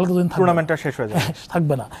 খেলা তো টুর্নামেন্টটা শেষ হয়ে যাবে,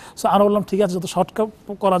 থাকবে না। সো আমরা বললাম ঠিক আছে যত শর্ট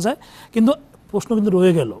করা যায়। কিন্তু প্রশ্ন কিন্তু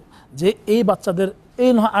রয়ে গেল যে এই বাচ্চাদের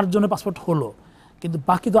 8 জনের পাসপোর্ট হলো, কিন্তু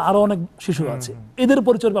বাকি তো আরও অনেক শিশু আছে, এদের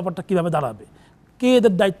পরিচয়ের ব্যাপারটা কীভাবে দাঁড়াবে, কে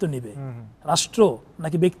এদের দায়িত্ব নেবে, রাষ্ট্র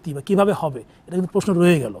নাকি ব্যক্তি, বা কিভাবে হবে, এটা কিন্তু প্রশ্ন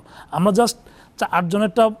রয়ে গেল। আমরা জাস্ট 8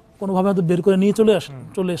 জনেরটা কোনোভাবে হয়তো বের করে নিয়ে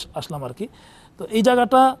চলে আসলাম আর কি। তো এই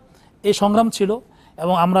জায়গাটা, এই সংগ্রাম ছিল,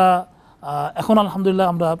 এবং আমরা এখন আলহামদুলিল্লাহ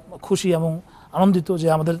আমরা খুশি এবং আনন্দিত যে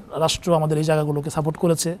আমাদের রাষ্ট্র আমাদের এই জায়গাগুলোকে সাপোর্ট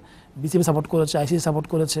করেছে, বিসিবি সাপোর্ট করেছে, আইসিসি সাপোর্ট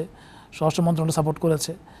করেছে, স্বরাষ্ট্র মন্ত্রণালয় সাপোর্ট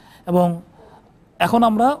করেছে, এবং এখন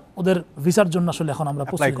আমরা ওদের ভিসার জন্য আসলে এখন আমরা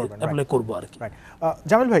অ্যাপ্লাই করবো আর কি।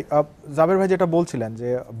 জামিল ভাই, জাবের ভাই যেটা বলছিলেন যে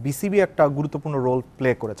বিসিবি একটা গুরুত্বপূর্ণ রোল প্লে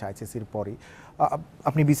করেছে আইসিসির পরই,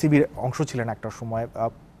 আপনি বিসিবির অংশ ছিলেন একটা সময়।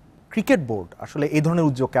 ক্রিকেট বোর্ড আসলে এই ধরনের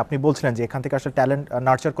উদ্যোগকে আপনি বলছিলেন যে এখান থেকে আসলে ট্যালেন্ট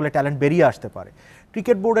নার্চার করলে ট্যালেন্ট বেরিয়ে আসতে পারে,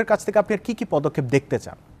 ক্রিকেট বোর্ডের কাছ থেকে আপনি আর কি পদক্ষেপ দেখতে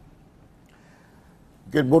চান?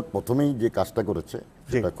 ক্রিকেট বোর্ড প্রথমেই যে কাজটা করেছে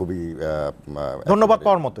সেটা খুবই ধন্যবাদ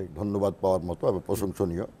পাওয়ার মতো এবং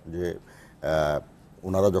প্রশংসনীয়, যে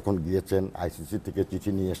ওনারা যখন গিয়েছেন আইসিসি থেকে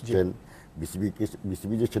চিঠি নিয়ে এসছেন,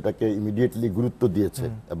 বিসিবি যে সেটাকে ইমিডিয়েটলি গুরুত্ব দিয়েছে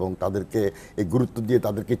এবং তাদেরকে এই গুরুত্ব দিয়ে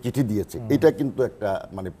তাদেরকে চিঠি দিয়েছে, এটা কিন্তু একটা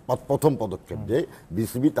মানে প্রথম পদক্ষেপ যে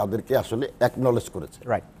বিসিবি তাদেরকে আসলে অ্যাকনলেজ করেছে।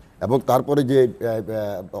 এবং তারপরে যে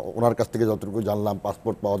ওনার কাছ থেকে যতটুকু জানলাম,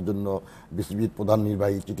 পাসপোর্ট পাওয়ার জন্য বিসিবির প্রধান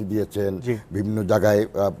নির্বাহী চিঠি দিয়েছেন, বিভিন্ন জায়গায়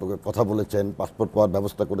কথা বলেছেন, পাসপোর্ট পাওয়ার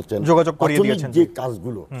ব্যবস্থা করেছেন, যোগাযোগ করিয়ে দিয়েছেন। যে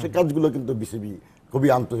কাজগুলো, সেই কাজগুলো কিন্তু বিসিবি খুবই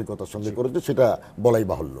আন্তরিকতার সঙ্গে করেছে, সেটা বলাই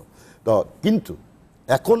বাহুল্য। তো কিন্তু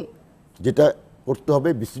এখন যেটা করতে হবে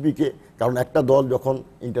বিসিবিকে, কারণ একটা দল যখন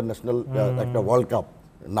ইন্টারন্যাশনাল একটা ওয়ার্ল্ড কাপ,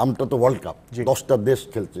 নামটা তো ওয়ার্ল্ড কাপ, 10টা দেশ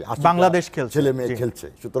খেলছে, বাংলাদেশ খেলছে, ছেলে মেয়ে খেলছে,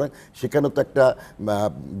 সুতরাং সেখানে তো একটা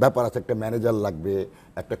ব্যাপার আছে, একটা ম্যানেজার লাগবে,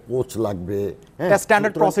 একটা কোচ লাগবে,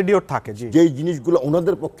 স্ট্যান্ডার্ড প্রসিডিওর থাকে, যেই জিনিসগুলো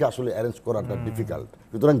ওনাদের পক্ষে আসলে অ্যারেঞ্জ করাটা ডিফিকাল্ট।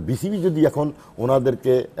 সুতরাং বিসিবি যদি এখন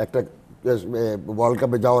ওনাদেরকে একটা ওয়ার্ল্ড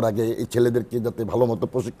কাপে যাওয়ার আগে এই ছেলেদেরকে যাতে ভালো মতো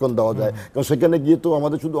প্রশিক্ষণ দেওয়া যায়, কারণ সেখানে গিয়ে তো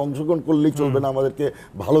আমাদের শুধু অংশগ্রহণ করলেই চলবে না, আমাদেরকে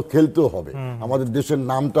ভালো খেলতেও হবে, আমাদের দেশের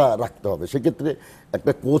নামটা রাখতে হবে। সেক্ষেত্রে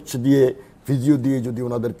একটা কোচ দিয়ে, ফিজিও দিয়ে যদি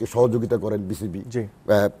ওনাদেরকে সহযোগিতা করেন বিসিবি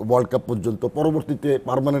ওয়ার্ল্ড কাপ পর্যন্ত, পরবর্তীতে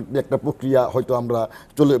পার্মানেন্টলি একটা প্রক্রিয়া হয়তো আমরা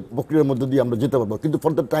প্রক্রিয়ার মধ্যে দিয়ে আমরা যেতে পারবো, কিন্তু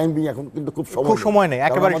ফর দ্য টাইম বিং এখন কিন্তু খুব সময় নেই,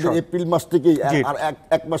 একেবারে আমাদের এপ্রিল মাস থেকেই আর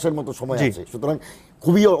এক মাসের মতো সময় আছে। সুতরাং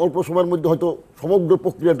খুবই অল্প সময়ের মধ্যে হয়তো সমগ্র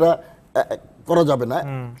প্রক্রিয়াটা করা যাবে না।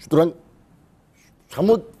 সুতরাং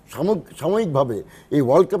সাময়িকভাবে এই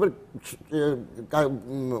ওয়ার্ল্ড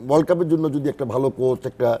কাপের জন্য যদি একটা ভালো কোচ,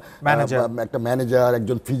 একটা ম্যানেজার,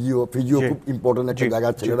 একজন ফিজিও খুব ইম্পর্টেন্ট একটা জায়গা,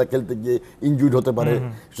 ছেলেরা খেলতে গিয়ে ইনজুর্ড হতে পারে,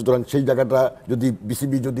 সুতরাং সেই জায়গাটা যদি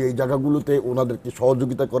বিসিবি যদি এই জায়গাগুলোতে ওনাদেরকে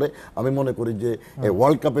সহযোগিতা করে, আমি মনে করি যে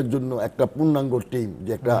ওয়ার্ল্ড কাপের জন্য একটা পূর্ণাঙ্গ টিম,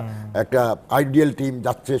 যে একটা আইডিয়াল টিম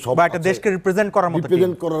যাচ্ছে, সব একটা দেশকে রিপ্রেজেন্ট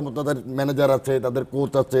করার মতো তাদের ম্যানেজার আছে, তাদের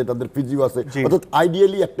কোচ আছে, তাদের ফিজিও আছে, অর্থাৎ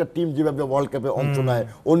আইডিয়ালি একটা টিম যেভাবে ওয়ার্ল্ড কাপে অংশ নেয়,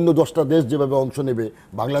 অন্য 10টা দেশ যেভাবে অংশ নেবে,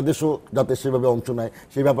 বাংলাদেশও যাতে সেভাবে অংশ নেয়,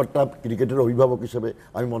 সেই ব্যাপারটা ক্রিকেটের অভিভাবক হিসেবে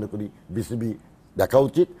আমি মনে করি বিসিবি দেখা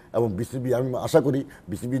উচিত। এবং বিসিবি, আমি আশা করি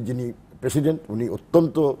বিসিবির যিনি প্রেসিডেন্ট, উনি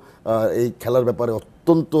অত্যন্ত এই খেলার ব্যাপারে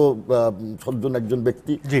অত্যন্ত সজ্জন একজন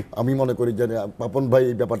ব্যক্তি। আমি মনে করি যে পাপন ভাই,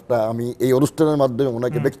 এই ব্যাপারটা আমি এই অনুষ্ঠানের মাধ্যমে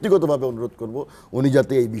ওনাকে ব্যক্তিগতভাবে অনুরোধ করব, উনি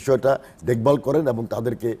যাতে এই বিষয়টা দেখভাল করেন এবং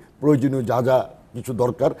তাদেরকে প্রয়োজনীয় যা কিছু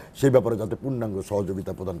দরকার সেই ব্যাপারে যাতে পূর্ণাঙ্গ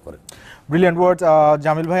সহযোগিতা প্রদান করেন। ব্রিলিয়ান্ট ওয়ার্ডস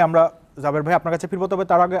জামিল ভাই। আমরা জাবের ভাই আপনার কাছে ফিরবো, তবে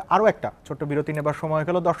তার আগে আরও একটা ছোট্ট বিরতি নেবার সময়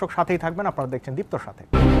হলো। দর্শক সাথেই থাকবেন, আপনারা দেখছেন দীপ্তর সাথে।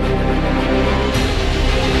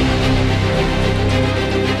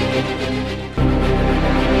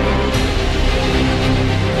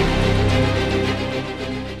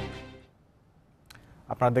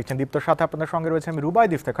 আপনারা দেখছেন দীপ্তর সাথে, আপনাদের সঙ্গে রয়েছে আমি রুবাই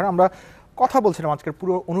ইফতেখার। আমরা কথা বলছিলাম আজকের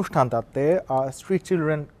পুরো অনুষ্ঠানটাতে street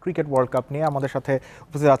children cricket world cup নিয়ে। আমাদের সাথে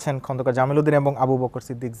উপস্থিত আছেন খন্দকার জামিল উদ্দিন এবং আবু বকর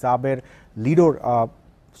সিদ্দিক, জাবের লিডোর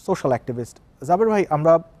সোশ্যাল অ্যাক্টিভিস্ট। জাবের ভাই,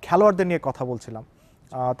 আমরা খেলোয়াড়দের নিয়ে কথা বলছিলাম,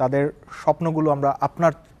 তাদের স্বপ্নগুলো আমরা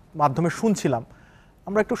আপনার মাধ্যমে শুনছিলাম।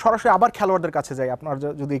 আমরা একটু সরাসরি আবার খেলোয়াড়দের কাছে যাই, আপনারা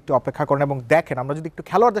যদি একটু অপেক্ষা করেন এবং দেখেন। আমরা যদি একটু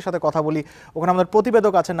খেলোয়াড়দের সাথে কথা বলি, ওখানে আমাদের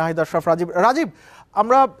প্রতিবেদক আছেন নাহিদ আশরাফ রাজীব।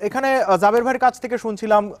 আমরা এখানে জাবের ভাইয়ের কাছ থেকে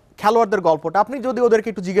শুনছিলাম খেলোয়াড়দের গল্পটা। আপনি যদি ওদেরকে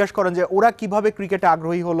একটু জিজ্ঞেস করেন যে ওরা কিভাবে ক্রিকেটে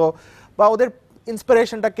আগ্রহী হলো বা ওদের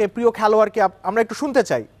ইন্সপিরেশনটাকে, প্রিয় খেলোয়াড়কে আমরা একটু শুনতে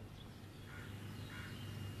চাই।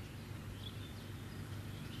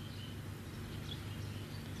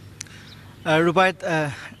 রুবায়েত,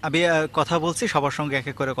 আমি কথা বলছি, সবার সঙ্গে এক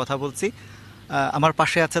এক করে কথা বলছি। আমার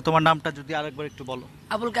পাশে আছে, তোমার নামটা যদি আরেকবার একটু বলো।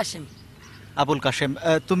 আবুল কাশেম। আবুল কাশেম,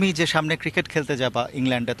 তুমি যে সামনে ক্রিকেট খেলতে যাবা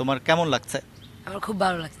ইংল্যান্ডে, তোমার কেমন লাগছে? আমার খুব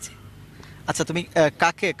ভালো লাগছে। আচ্ছা, তুমি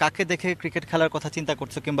কাকে দেখে ক্রিকেট খেলার কথা চিন্তা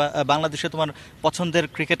করছো, কিংবা বাংলাদেশে তোমার পছন্দের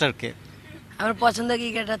ক্রিকেটার কে? আমার পছন্দের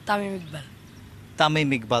ক্রিকেটার তামিম ইকবাল। তামিম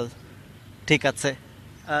ইকবাল, ঠিক আছে।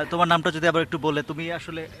 তোমার নামটা যদি আবার একটু বলে, তুমি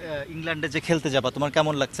আসলে ইংল্যান্ডে যে খেলতে যাবা, তোমার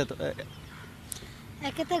কেমন লাগছে?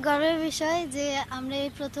 একেতে গর্বের বিষয় যে আমরা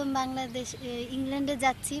এই প্রথম বাংলাদেশ ইংল্যান্ডে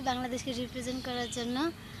যাচ্ছি বাংলাদেশকে রিপ্রেজেন্ট করার জন্য।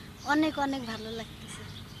 অনেক অনেক ভালো লাগতেছে।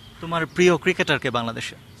 তোমার প্রিয় ক্রিকেটার কে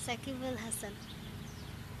বাংলাদেশে? সাকিব আল হাসান।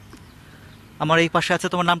 আমার এই পাশে আছে,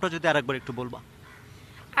 তোমার নামটা যদি আরেকবার একটু বলবা।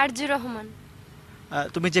 আরজু রহমান।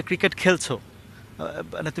 তুমি যে ক্রিকেট খেলছো,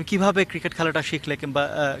 মানে তুমি কিভাবে ক্রিকেট খেলাটা শিখলে কিংবা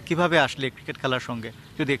কিভাবে আসলে ক্রিকেট খেলার সঙ্গে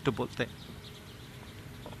যদি একটু বলতে।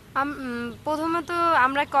 প্রথমে তো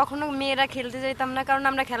আমরা কখনো মেয়েরা খেলতে যাইতাম না, কারণ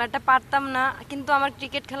আমরা খেলাটা পারতাম না, কিন্তু আমার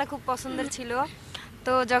ক্রিকেট খেলা খুব পছন্দের ছিল।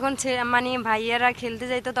 তো যখন মানে ভাইয়ারা খেলতে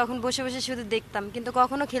যাইতো তখন বসে বসে শুধু দেখতাম, কিন্তু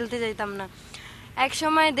কখনো খেলতে যাইতাম না। এক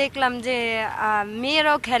সময় দেখলাম যে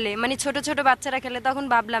মেয়েরাও খেলে, মানে ছোট ছোট বাচ্চারা খেলে, তখন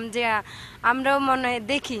ভাবলাম যে আমরাও মনে হয়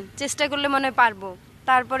দেখি, চেষ্টা করলে মনে হয় পারবো।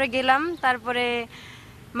 তারপরে গেলাম, তারপরে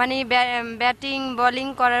মানে ব্যাটিং বোলিং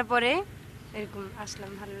করার পরে এরকম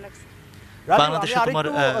আসলাম, ভালো লাগছে। বাংলাদেশে তোমার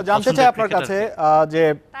জানতে চাই আপনার কাছে যে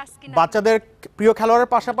বাচ্চাদের প্রিয় খেলোয়াড়ের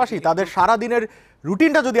পাশাপাশি তাদের সারা দিনের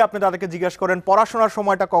রুটিনটা যদি আপনি তাদেরকে জিজ্ঞেস করেন, পড়াশোনার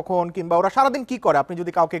সময়টা কখন কিংবা ওরা সারাদিন কি করে, আপনি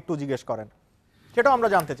যদি কাউকে একটু জিজ্ঞেস করেন সেটাও আমরা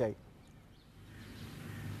জানতে চাই।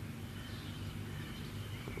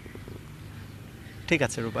 ঠিক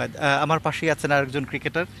আছে রুবায়েদ, আমার পাশেই আছেন আরেকজন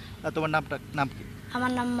ক্রিকেটার, তোমার নাম কি?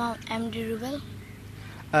 আমার নাম এমডি রুবেল।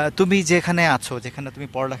 তুমি যেখানে আছো, যেখানে তুমি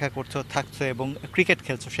পড়ালেখা করছো, থাকছো এবং ক্রিকেট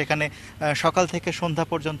খেলছো, সেখানে সকাল থেকে সন্ধ্যা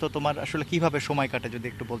পর্যন্ত তোমার আসলে কিভাবে সময় কাটে যদি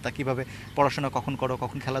একটু বলতা? কিভাবে পড়াশোনা কখন করো,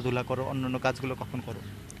 কখন খেলাধুলা করো, অন্যান্য কাজগুলো কখন করো?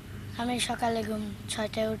 আমি সকালে ঘুম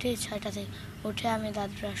 6টায় উঠি, 6টা থেকে উঠে আমি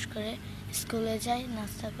দাঁত ব্রাশ করে স্কুলে যাই,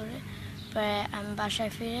 নাস্তা করে পরে আমি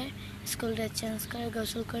বাসায় ফিরে স্কুল ড্রেস চেঞ্জ করে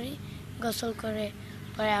গোসল করে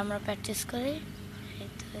পরে আমরা প্র্যাকটিস করি।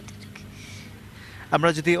 আমরা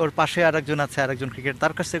যদি ওর পাশে আরেকজন আছে, আরেকজন ক্রিকেট,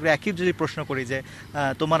 তার কাছ থেকে একই যদি প্রশ্ন করি যে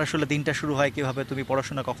তোমার আসলে দিনটা শুরু হয় কিভাবে, তুমি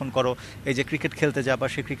পড়াশোনা কখন করো, এই যে ক্রিকেট খেলতে যাবা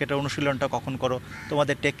সেই ক্রিকেটের অনুশীলনটা কখন করো,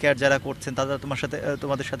 তোমাদের টেক কেয়ার যারা করছেন তারা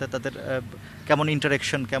তোমাদের সাথে তাদের কেমন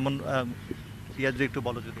ইন্টারেকশন, কেমন যদি একটু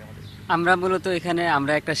বলো যদি আমাদের। আমরা মূলত এখানে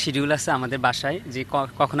আমরা একটা শিডিউল আছে আমাদের বাসায় যে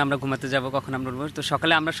কখন আমরা ঘুমাতে যাব, কখন আমরা উঠবো। তো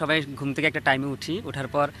সকালে আমরা সবাই ঘুম থেকে একটা টাইমে উঠি, ওঠার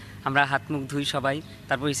পর আমরা হাত মুখ ধুই সবাই,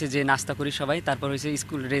 তারপর হচ্ছে যে নাস্তা করি সবাই, তারপর হচ্ছে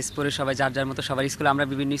স্কুল ড্রেস পরে সবাই যার যার মতো সবার স্কুলে, আমরা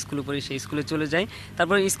বিভিন্ন স্কুলে পড়ি, সেই স্কুলে চলে যাই।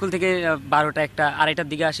 তারপর স্কুল থেকে 12টা 1টা 2:30টার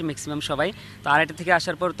দিকে আসি ম্যাক্সিমাম সবাই। তো 2:30 থেকে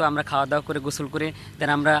আসার পর তো আমরা খাওয়া দাওয়া করে গোসল করে দেন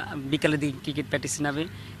আমরা বিকালের দিকে ক্রিকেট প্র্যাকটিস নামে।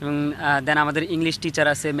 এবং দেন আমাদের ইংলিশ টিচার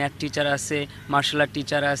আছে, ম্যাথ টিচার আছে, মার্শাল আর্ট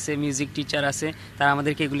টিচার আছে, মিউজিক টিচার আছে, তারা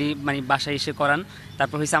আমাদেরকে এগুলি মানে বাসায় এসে করান।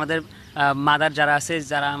 তারপর হচ্ছে আমাদের মাদার যারা আছে,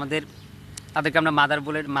 যারা আমাদের তাদেরকে আমরা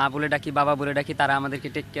মা বলে ডাকি, বাবা বলে ডাকি, তারা আমাদেরকে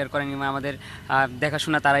টেক কেয়ার করেন এবং আমাদের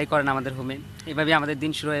দেখাশোনা তারাই করেন আমাদের হোমে। এভাবেই আমাদের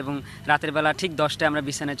দিন শুরু হয় এবং রাতের বেলা ঠিক 10টায় আমরা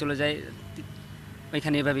বিছানায় চলে যাই,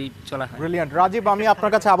 ওইখানে এভাবেই চলা হয়। ব্রিলিয়ান্ট। রাজীব, আমি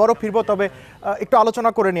আপনার কাছে আবারও ফিরবো, তবে একটু আলোচনা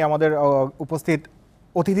করে নিই আমাদের উপস্থিত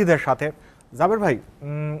অতিথিদের সাথে। জাবের ভাই,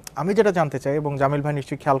 আমি যেটা জানতে চাই এবং জামিল ভাই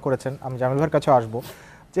নিশ্চয়ই খেয়াল করেছেন, আমি জামিল ভাইয়ের কাছে আসবো,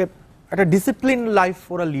 যে একটা ডিসিপ্লিন লাইফ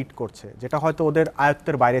ওরা লিড করছে যেটা হয়তো ওদের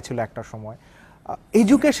আয়ত্তের বাইরে ছিল একটা সময়।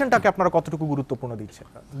 এডুকেশনটাকে আপনারা কতটুকু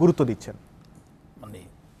গুরুত্ব দিচ্ছেন? মানে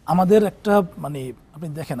আমাদের একটা মানে আপনি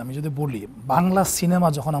দেখেন, আমি যদি বলি বাংলা সিনেমা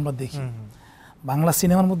যখন আমরা দেখি, বাংলা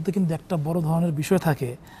সিনেমার মধ্যে কিন্তু একটা বড় ধরনের বিষয় থাকে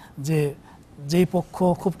যে যেই পক্ষ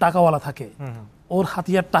খুব টাকাওয়ালা থাকে ওর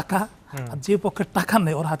হাতিয়ার টাকা, আর যে পক্ষের টাকা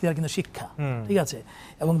নেই ওর হাতিয়ার কিন্তু শিক্ষা। ঠিক আছে,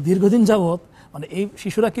 এবং দীর্ঘদিন যাবৎ মানে এই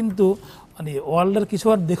শিশুরা কিন্তু মানে ওয়ার্ল্ডের কিছু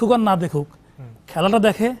আর দেখুক আর না দেখুক, খেলাটা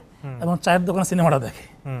দেখে এবং চায়ের দোকানে সিনেমাটা দেখে।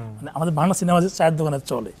 মানে আমাদের বাংলা সিনেমা যে চায়ের দোকানে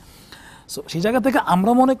চলে, সো সেই জায়গা থেকে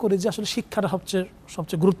আমরা মনে করি যে আসলে শিক্ষাটা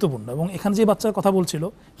সবচেয়ে গুরুত্বপূর্ণ। এবং এখানে যে বাচ্চার কথা বলছিল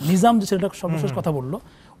নিজাম, যে ছেলেটা সর্বশেষ কথা বললো,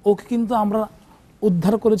 ওকে কিন্তু আমরা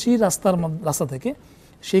উদ্ধার করেছি রাস্তা থেকে।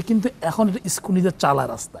 সে কিন্তু এখন স্কুল নিজের চালায়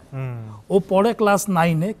রাস্তায়, ও পড়ে ক্লাস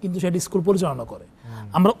 9-এ, কিন্তু সেটা স্কুল পরিচালনা করে।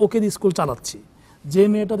 আমরা ওকে দিয়ে স্কুল চালাচ্ছি। যে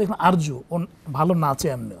মেয়েটা দেখুন আরজু, ও ভালো নাচে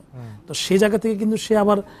এমনিও, তো সেই জায়গা থেকে কিন্তু সে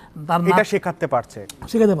আবার তার নাচ শেখাতে পারছে।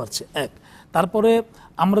 এক, তারপরে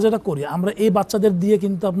আমরা যেটা করি, আমরা এই বাচ্চাদের দিয়ে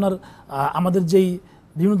কিন্তু আপনার আমাদের যেই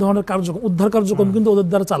বিভিন্ন ধরনের কার্যক্রম, উদ্ধার কার্যক্রম কিন্তু ওদের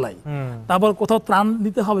দ্বারা চালাই। তারপর কোথাও ত্রাণ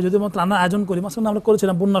দিতে হবে, যদি আমরা ত্রাণের আয়োজন করি, মাঝখানে আমরা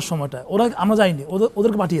করেছিলাম বন্যার সময়টা, আমরা যাইনি,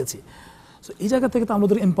 ওদেরকে পাঠিয়েছি। এই জায়গা থেকে তো আমরা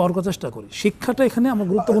ওদের এম্পাওয়ার করার চেষ্টা করি, শিক্ষাটা এখানে আমরা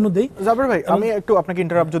গুরুত্বপূর্ণ দেই। জাবের ভাই, আমি একটু আপনাকে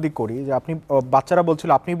ইন্টারাপ্ট যদি করি, যে আপনি বাচ্চারা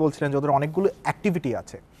আপনি বলছিলেন যে ওদের অনেকগুলো অ্যাক্টিভিটি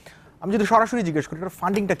আছে, আমি যদি সরাসরি জিজ্ঞেস করি এটার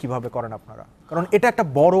ফান্ডিংটা কিভাবে করেন আপনারা? কারণ এটা একটা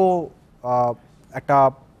বড় একটা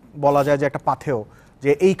বলা যায় যে একটা পাথেয়, যে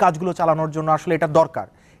এই কাজগুলো চালানোর জন্য আসলে এটা দরকার,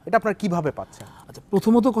 এটা আপনারা কিভাবে পাচ্ছেন? আচ্ছা,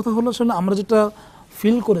 প্রথমত কথা হলো আসলে আমরা যেটা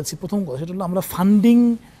ফিল করেছি, প্রথম কথা সেটা হলো আমরা ফান্ডিং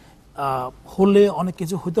হলে অনেক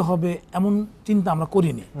কিছু হতে হবে এমন চিন্তা আমরা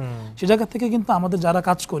করিনি। সে জায়গা থেকে কিন্তু আমাদের যারা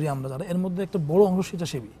কাজ করি, আমরা যারা, এর মধ্যে একটা বড় অংশ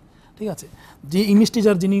স্বেচ্ছাসেবী। ঠিক আছে, যে ইংলিশ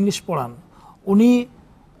টিচার যিনি ইংলিশ পড়ান,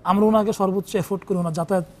 আমরা ওনাকে সর্বোচ্চ এফোর্ট করি ওনার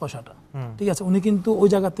যাতায়াত পয়সাটা। ঠিক আছে, উনি কিন্তু ওই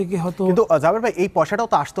জায়গা থেকে হয়তো, কিন্তু জাবের ভাই এই পয়সাটাও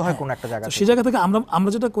তো আসতে হয় কোন একটা জায়গা সেই জায়গা থেকে আমরা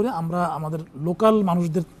যেটা করি, আমরা আমাদের লোকাল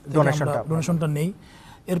মানুষদের ডোনেশনটা নেই।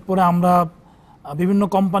 এরপরে আমরা বিভিন্ন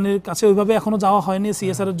কোম্পানির কাছে ওইভাবে এখনো যাওয়া হয়নি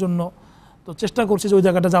সিএসআর এর জন্য, তো চেষ্টা করছি যে ওই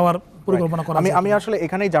জায়গাটা যাওয়ার পরিকল্পনা করা। আমি আসলে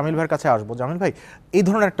এখানেই জামিল ভাইয়ের কাছে আসবো। জামিল ভাই, এই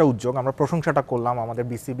ধরনের একটা উদ্যোগ আমরা প্রশংসাটা করলাম, আমাদের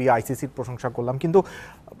বিসিবি আইসিসির প্রশংসা করলাম, কিন্তু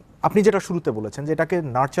আপনি যেটা শুরুতে বলেছেন যে এটাকে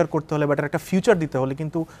নার্চার করতে হলে বা এটার একটা ফিউচার দিতে হলে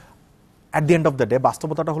কিন্তু at the end of the day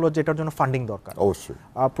বাস্তবতাটা হলো যে এটার জন্য ফান্ডিং দরকার, অবশ্যই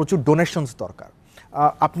প্রচুর ডোনেশনস দরকার।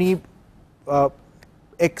 আপনি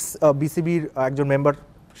এক্স বিসিবির একজন মেম্বার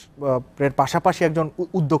এর পাশাপাশি একজন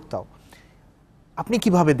উদ্যোক্তাও, আপনি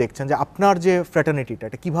কিভাবে দেখছেন যে আপনার যে ফ্র্যাটার্নিটিটা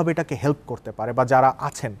এটা কিভাবে এটাকে হেল্প করতে পারে, বা যারা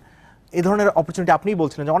আছেন এই ধরনের অপরচুনিটি আপনিই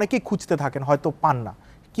বলছিলেন যে অনেকেই খুঁজতে থাকেন হয়তো পান না,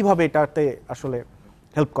 কিভাবে এটাতে আসলে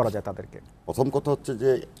হেল্প করা যায় তাদেরকে? প্রথম কথা হচ্ছে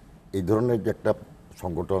যে এই ধরনের যে একটা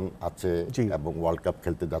সংগঠন আছে এবং ওয়ার্ল্ড কাপ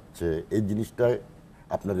খেলতে যাচ্ছে, এই জিনিসটাই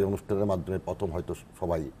আপনার এই অনুষ্ঠানের মাধ্যমে প্রথম হয়তো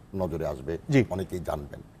সবাই নজরে আসবে, অনেকেই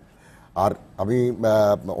জানবেন। আর আমি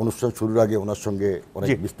অনুষ্ঠান শুরুর আগে ওনার সঙ্গে অনেক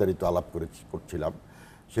বিস্তারিত আলাপ করছিলাম,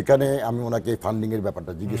 সেখানে আমি ওনাকে ফান্ডিংয়ের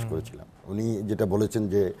ব্যাপারটা জিজ্ঞেস করেছিলাম। উনি যেটা বলেছেন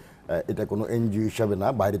যে এটা কোনো এনজিও হিসাবে না,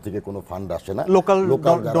 বাইরে থেকে কোনো ফান্ড আসে না, লোকাল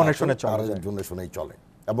ডোনেশনেই চলে।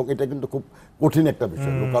 এবং এটা কিন্তু খুব কঠিন একটা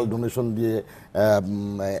বিষয়, লোকাল ডোনেশন দিয়ে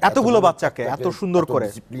এতগুলো বাচ্চাকে এত সুন্দর করে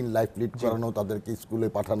ডিসিপ্লিন লাইফ লিড করানো, তাদেরকে স্কুলে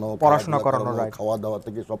পাঠানো, পড়াশোনা করানো, খাওয়া দাওয়া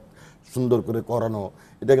থেকে সব সুন্দর করে করানো,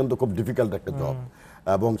 এটা কিন্তু খুব ডিফিকাল্ট একটা জব,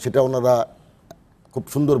 এবং সেটা ওনারা খুব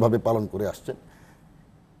সুন্দরভাবে পালন করে আসছেন।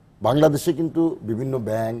 বাংলাদেশে কিন্তু বিভিন্ন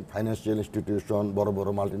ব্যাংক, ফাইন্যান্সিয়াল ইনস্টিটিউশন, বড় বড়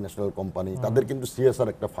মাল্টিন্যাশনাল কোম্পানি, তাদের কিন্তু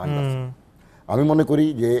সিএসআর একটা ফান্ড আছে। আমি মনে করি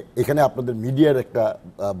যে এখানে আপনাদের মিডিয়ার একটা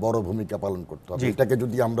বড় ভূমিকা পালন করতে হবে। এটাকে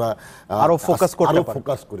যদি আমরা আরো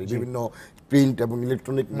ফোকাস করি বিভিন্ন প্রিন্ট এবং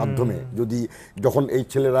ইলেকট্রনিক মাধ্যমে, যদি যখন এই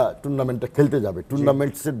ছেলেরা টুর্নামেন্টটা খেলতে যাবে,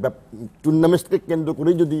 টুর্নামেন্টকে কেন্দ্র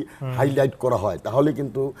করেই যদি হাইলাইট করা হয়, তাহলে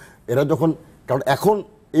কিন্তু এরা যখন, কারণ এখন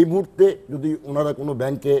এই মুহূর্তে যদি ওনারা কোনো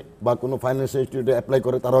ব্যাংকে বা কোনো ফাইন্যান্সিয়াল ইনস্টিটিউটে অ্যাপ্লাই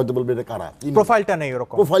করে, তারা হয়তো বলবে এটা কারা, প্রোফাইলটা নেই,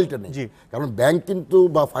 এরকম প্রোফাইলটা নেই। কারণ ব্যাংক কিন্তু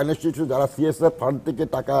বা ফাইন্যান্সিয়াল ইনস্টিটিউট যারা সিএসআর ফান্ড থেকে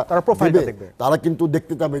টাকা দেবে, তারা কিন্তু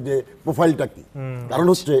দেখতে চাবে যে প্রোফাইলটা কি। কারণ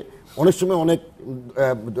হচ্ছে অনেক সময় অনেক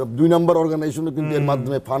 2 নম্বর অর্গানাইজেশনও কিন্তু এর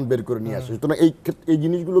মাধ্যমে ফান্ড বের করে নিয়ে আসে। সুতরাং এই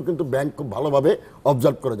জিনিসগুলো কিন্তু ব্যাংক খুব ভালোভাবে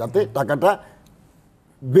অবজার্ভ করে, যাতে টাকাটা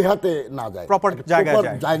বেহাতে না যায়, প্রপার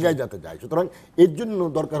জায়গায় যাতে যায়। সুতরাং এর জন্য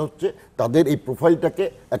দরকার হচ্ছে তাদের এই প্রোফাইলটাকে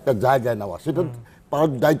একটা জায়গায় নেওয়া, সেটা পাওয়ার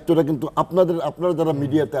দায়িত্বটা কিন্তু আপনারা যারা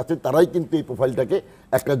মিডিয়াতে আছেন তারাই কিন্তু এই প্রোফাইলটাকে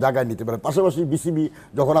একটা জায়গায় নিতে পারে। পাশাপাশি বিসিবি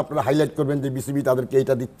যখন আপনারা হাইলাইট করবেন যে বিসিবি তাদেরকে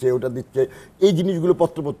এটা দিচ্ছে ওটা দিচ্ছে, এই জিনিসগুলো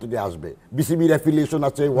পত্রপত্রিকে আসবে, বিসিবির অ্যাফিলিয়েশন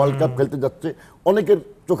আছে, ওয়ার্ল্ড কাপ খেলতে যাচ্ছে, অনেকের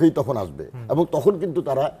চোখেই তখন আসবে, এবং তখন কিন্তু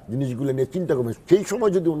তারা জিনিসগুলো নিয়ে চিন্তা করবে। সেই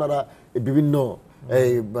সময় যদি ওনারা বিভিন্ন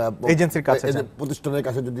এই এজেন্সির কাছে, প্রতিষ্ঠানের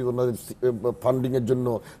কাছে যদি ওনাদের ফান্ডিং এর জন্য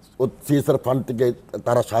সিএসআর ফান্ড থেকে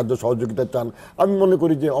তারা সাহায্য সহযোগিতা চান, আমি মনে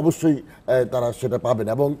করি যে অবশ্যই তারা সেটা পাবেন।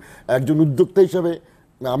 এবং একজন উদ্যোক্তা হিসেবে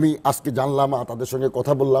আমি আজকে জানলাম, তাদের সঙ্গে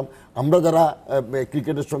কথা বললাম, আমরা যারা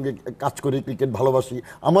ক্রিকেটের সঙ্গে কাজ করি, ক্রিকেট ভালোবাসি,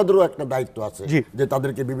 আমাদেরও একটা দায়িত্ব আছে যে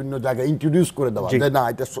তাদেরকে বিভিন্ন জায়গায় ইন্ট্রোডিউস করে দেওয়া, যে না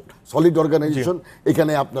এটা সলিড অর্গানাইজেশন,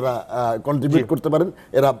 এখানে আপনারা কন্ট্রিবিউট করতে পারেন,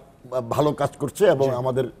 এরা ভালো কাজ করছে এবং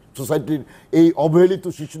আমাদের সোসাইটির এই অবহেলিত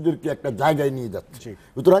শিশুদেরকে একটা জায়গায় নিয়ে যাচ্ছে।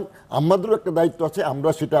 সুতরাং আমাদেরও একটা দায়িত্ব আছে, আমরা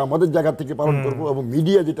সেটা আমাদের জায়গা থেকে পালন করব। এবং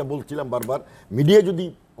মিডিয়া, যেটা বলছিলাম বারবার, মিডিয়া যদি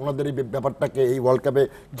ওনাদের এই ব্যাপারটাকে, এই ওয়ার্ল্ড কাপে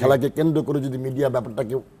খেলাকে কেন্দ্র করে যদি মিডিয়া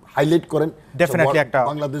ব্যাপারটাকে হাইলাইট করেন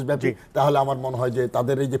বাংলাদেশ ব্যাপী, তাহলে আমার মনে হয় যে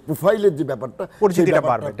তাদের এই যে প্রোফাইলের যে ব্যাপারটা,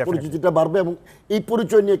 পরিচিতিটা বাড়বে, এবং এই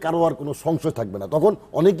পরিচয় নিয়ে কারো আর কোনো সংশয় থাকবে না। তখন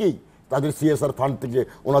অনেকেই তাদের সিএসআর ফান্ড থেকে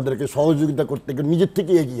ওনাদেরকে সহযোগিতা করতে নিজের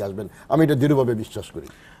থেকে এগিয়ে আসবেন, আমি এটা দৃঢ়ভাবে বিশ্বাস করি।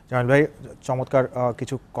 জামিল ভাই চমৎকার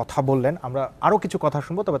কিছু কথা বললেন, আমরা আরো কিছু কথা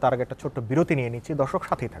শুনবো, তবে তার আগে একটা ছোট্ট বিরতি নিয়ে নিচ্ছি। দর্শক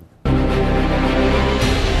সাথেই থাকবে।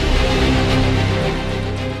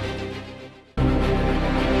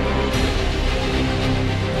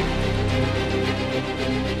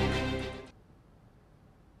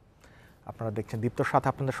 আপনারা দেখছেন দীপ্তর সাথে,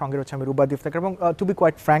 আপনাদের সঙ্গে রয়েছে আমি রুবা দীপ্তাকার। এবং টু বি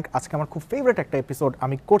কোয়াইট ফ্র্যাঙ্ক, আজকে আমার খুব ফেভারিট একটা এপিসোড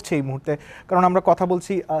আমি করছি এই মুহূর্তে, কারণ আমরা কথা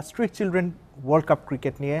বলছি street children world cup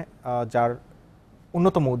cricket নিয়ে, যার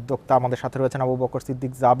অন্যতম উদ্যোক্তা আমাদের সাথে রয়েছেন আবু বকর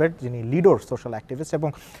সিদ্দিক জাবের, যিনি লিডর সোশ্যাল অ্যাক্টিভিস্ট, এবং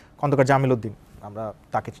খন্দকার জামিল উদ্দিন, আমরা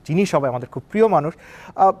তাকে চিনি সবাই, আমাদের খুব প্রিয় মানুষ।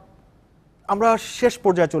 আমরা শেষ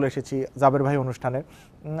পর্যায়ে চলে এসেছি জাবের ভাই অনুষ্ঠানের।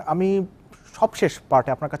 আমি সবশেষ পার্টে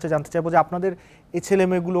আপনার কাছে জানতে চাইবো যে আপনাদের এই ছেলে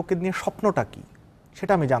মেয়েগুলোকে নিয়ে স্বপ্নটা কি,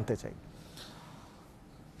 সেটা আমি জানতে চাই।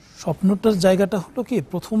 স্বপ্নটার জায়গাটা হলো কি,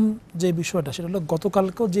 প্রথম যে বিষয়টা সেটা হলো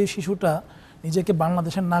গতকালকেও যে শিশুটা নিজেকে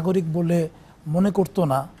বাংলাদেশের নাগরিক বলে মনে করতো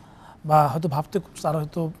না, বা হয়তো ভাবতে তার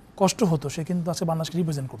হয়তো কষ্ট হতো, সে কিন্তু আজকে বাংলাদেশকে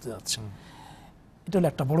রিপ্রেজেন্ট করতে যাচ্ছে। এটা হলো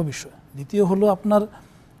একটা বড় বিষয়। দ্বিতীয় হলো আপনার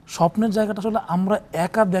স্বপ্নের জায়গাটা আসলে আমরা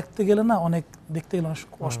একা দেখতে গেলে না অনেক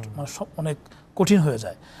কষ্ট মানে অনেক কঠিন হয়ে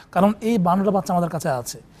যায়, কারণ এই 52টা বাচ্চা আমাদের কাছে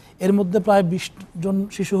আছে, এর মধ্যে প্রায় 20 জন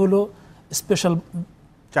শিশু হলো স্পেশাল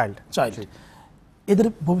চাইল্ড, এদের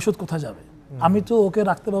ভবিষ্যৎ কোথায় যাবে? আমি তো ওকে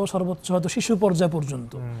রাখতে পারবো সর্বোচ্চ হয়তো শিশু পর্যায়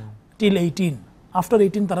পর্যন্ত, টিল 18, আফটার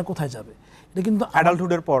 18 তারা কোথায় যাবে? এটা কিন্তু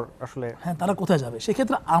অ্যাডাল্টহুডের পর আসলে হ্যাঁ তারা কোথায় যাবে?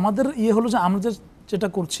 সেক্ষেত্রে আমাদের হলো যে আমরা যেটা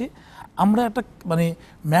করছি, আমরা একটা মানে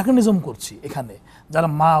মেকানিজম করছি এখানে, যারা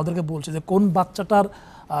মা ওদেরকে বলছে যে কোন বাচ্চাটার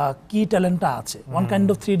কি ট্যালেন্টটা আছে, ওয়ান কাইন্ড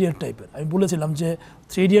অফ 3 ইডিয়ট টাইপের। আমি বলেছিলাম যে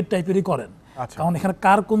 3 ইডিয়ট টাইপেরই করেন, কারণ এখানে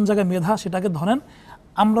কার কোন জায়গায় মেধা সেটাকে ধরেন,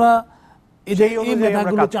 আমরা এই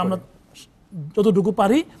মেধাগুলোকে আমরা যতটুকু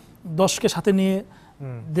পারি দেশকে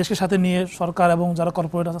সাথে নিয়ে সরকার এবং যারা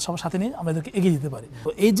কর্পোরেট আছে সবার সাথে নিয়ে আমাদেরকে এগিয়ে দিতে পারি। তো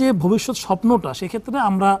এই যে ভবিষ্যৎ স্বপ্নটা, সেক্ষেত্রে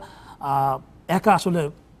আমরা একা আসলে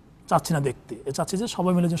চাচ্ছি না দেখতে, চাচ্ছি যে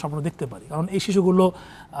সবাই মিলে যে স্বপ্ন দেখতে পারি, কারণ এই শিশুগুলো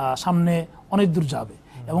সামনে অনেক দূর যাবে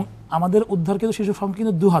এবং আমাদের উদ্ধারকৃত শিশুর সংখ্যা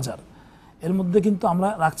কিন্তু 2000, এর মধ্যে কিন্তু আমরা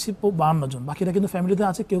রাখছি 52 জন, বাকিরা কিন্তু ফ্যামিলিতে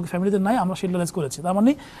আছে, কেউ ফ্যামিলিতে নাই, আমরা শেল্টারাইজ করেছি। তার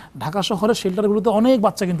মানে ঢাকা শহরের শেল্টারগুলোতে অনেক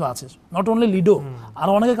বাচ্চা কিন্তু আছে, নট অনলি লিডো,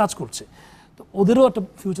 আরও অনেকে কাজ করছে, তো ওদেরও একটা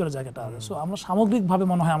ফিউচারের জায়গাটা আছে। সো আমরা সামগ্রিকভাবে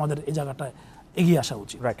মনে হয় আমাদের এই জায়গাটায় এগিয়ে আসা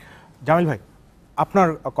উচিত। রাইট। জামিল ভাই, আপনার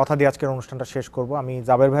কথা দিয়ে আজকের অনুষ্ঠানটা শেষ করব। আমি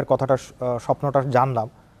জাবের ভাইয়ের কথাটা, স্বপ্নটা জানলাম।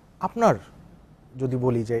 আপনার যদি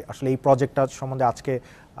বলি যে আসলে এই প্রজেক্টটা সম্বন্ধে আজকে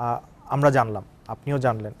আমরা জানলাম, আপনিও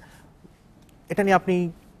জানলেন, এটা নিয়ে আপনি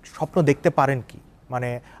স্বপ্ন দেখতে পারেন কি? মানে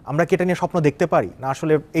আমরা কি এটা নিয়ে স্বপ্ন দেখতে পারি, না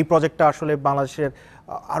আসলে এই প্রজেক্টটা আসলে বাংলাদেশের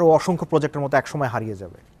আরও অসংখ্য প্রজেক্টের মতো একসময় হারিয়ে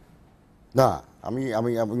যাবে? না, আমি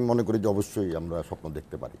আমি আমি মনে করি যে অবশ্যই আমরা স্বপ্ন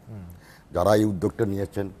দেখতে পারি। যারা এই উদ্যোগটা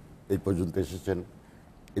নিয়েছেন, এই পর্যন্ত এসেছেন,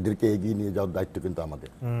 এদেরকে এগিয়ে নিয়ে যাওয়ার দায়িত্ব কিন্তু আমাদের।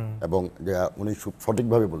 এবং যে উনি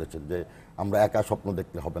সঠিকভাবে বলেছেন যে আমরা একা স্বপ্ন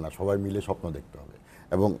দেখতে হবে না, সবাই মিলে স্বপ্ন দেখতে হবে।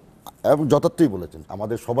 এবং যথার্থই বলেছেন,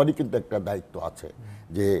 আমাদের সবারই কিন্তু একটা দায়িত্ব আছে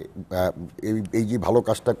যে এই যে ভালো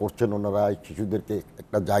কাজটা করছেন ওনারা, শিশুদেরকে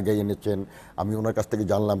একটা জায়গায় এনেছেন। আমি ওনার কাছ থেকে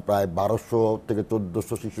জানলাম প্রায় 1200 থেকে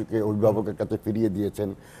 1400 শিশুকে অভিভাবকের কাছে ফিরিয়ে দিয়েছেন।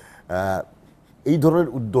 এই ধরনের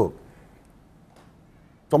উদ্যোগ,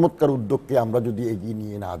 চমৎকার উদ্যোগকে আমরা যদি এগিয়ে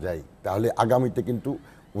নিয়ে না যাই, তাহলে আগামীতে কিন্তু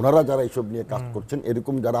ওনারা যারা এইসব নিয়ে কাজ করছেন,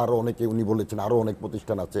 এরকম যারা আরও অনেকে, উনি বলেছেন আরও অনেক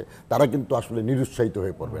প্রতিষ্ঠান আছে, তারা কিন্তু আসলে নিরুৎসাহিত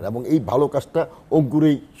হয়ে পড়বেন এবং এই ভালো কাজটা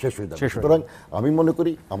অঙ্কুরেই শেষ হয়ে যাবে। সুতরাং আমি মনে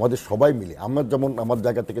করি আমাদের সবাই মিলে, আমার যেমন আমার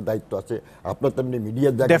জায়গা থেকে দায়িত্ব আছে, আপনার তেমনি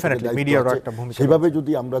মিডিয়ার জায়গা থেকে দায়িত্ব আছে, সেইভাবে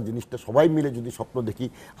যদি আমরা জিনিসটা সবাই মিলে যদি স্বপ্ন দেখি,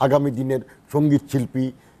 আগামী দিনের সঙ্গীত শিল্পী,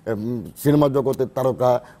 সিনেমা জগতের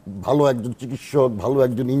তারকা, ভালো একজন চিকিৎসক, ভালো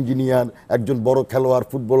একজন ইঞ্জিনিয়ার, একজন বড় খেলোয়াড়,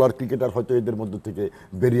 ফুটবলার, ক্রিকেটার হয়তো এদের মধ্যে থেকে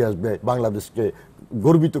বেরিয়ে আসবে, বাংলাদেশকে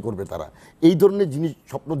গর্বিত করবে তারা। এই ধরনের জিনিস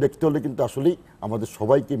স্বপ্ন দেখতে হলে কিন্তু আসলেই আমাদের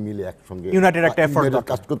সবাইকে মিলে একসঙ্গে ইউনাইটেড একটা এফোর্ট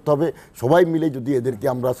কাজ করতে হবে। সবাই মিলে যদি এদেরকে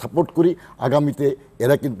আমরা সাপোর্ট করি, আগামীতে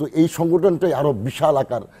এরা কিন্তু এই সংগঠনটাই আরও বিশাল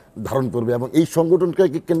আকার ধারণ করবে এবং এই সংগঠনকে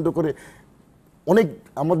কেন্দ্র করে অনেক,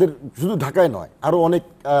 আমাদের শুধু ঢাকায় নয়, আরও অনেক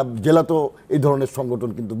জেলাতেও এই ধরনের সংগঠন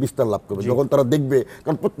কিন্তু বিস্তার লাভ করবে যখন তারা দেখবে।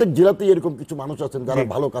 কারণ প্রত্যেক জেলাতেই এরকম কিছু মানুষ আছেন যারা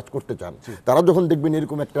ভালো কাজ করতে চান, তারা যখন দেখবেন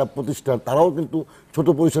এরকম একটা প্রতিষ্ঠান, তারাও কিন্তু ছোট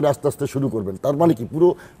পরিসরে আস্তে আস্তে শুরু করবেন। তার মানে কি পুরো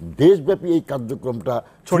দেশব্যাপী এই কার্যক্রমটা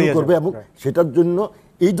ছড়িয়ে করবে এবং সেটার জন্য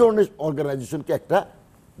এই ধরনের অর্গানাইজেশনকে একটা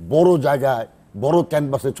বড় জায়গায়, বড়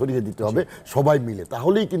ক্যানভাসে ছড়িয়ে দিতে হবে সবাই মিলে।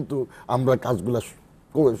 তাহলেই কিন্তু আমরা কাজগুলো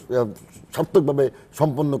সার্থকভাবে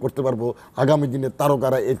সম্পন্ন করতে পারবো। আগামী দিনে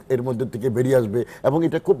তারকারা এর মধ্যে থেকে বেরিয়ে আসবে এবং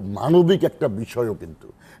এটা খুব মানবিক একটা বিষয়ও কিন্তু।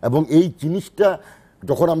 এবং এই জিনিসটা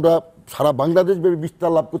যখন আমরা সারা বাংলাদেশ ব্যাপী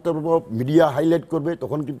বিস্তার লাভ করতে পারবো, মিডিয়া হাইলাইট করবে,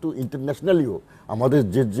 তখন কিন্তু ইন্টারন্যাশনালিও আমাদের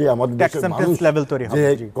যে আমাদের দেশের মানুষ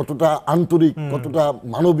যে কতটা আন্তরিক, কতটা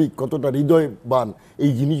মানবিক, কতটা হৃদয়বান,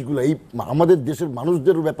 এই জিনিসগুলো এই আমাদের দেশের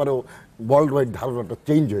মানুষদের ব্যাপারেও ওয়ার্ল্ড ওয়াইড ধারণাটা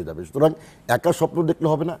চেঞ্জ হয়ে যাবে। সুতরাং একা স্বপ্ন দেখলে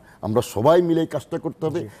হবে না, আমরা সবাই মিলে এই কাজটা করতে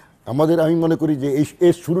হবে আমাদের। আমি মনে করি যে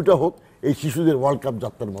এই শুরুটা হোক এই শিশুদের ওয়ার্ল্ড কাপ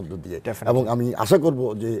যাত্রার মধ্য দিয়ে, এবং আমি আশা করব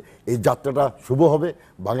যে এই যাত্রাটা শুভ হবে,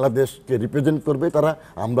 বাংলাদেশকে রিপ্রেজেন্ট করবে তারা,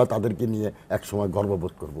 আমরা তাদেরকে নিয়ে একসময়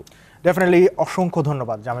গর্ববোধ করব। ডেফিনেটলি। অসংখ্য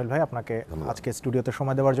ধন্যবাদ জামিল ভাই আপনাকে আজকে স্টুডিওতে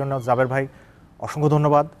সময় দেওয়ার জন্য। জাবের ভাই অসংখ্য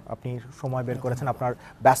ধন্যবাদ, আপনি সময় বের করেছেন আপনার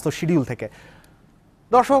ব্যস্ত শিডিউল থেকে।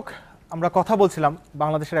 দর্শক, আমরা কথা বলছিলাম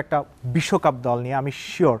বাংলাদেশের একটা বিশ্বকাপ দল নিয়ে। আমি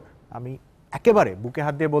শিওর, আমি একেবারে বুকে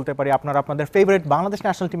হাত দিয়ে বলতে পারি আপনারা আপনাদের ফেভারিট বাংলাদেশ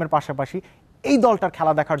ন্যাশনাল টিমের পাশাপাশি এই দলটার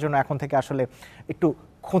খেলা দেখার জন্য এখন থেকে আসলে একটু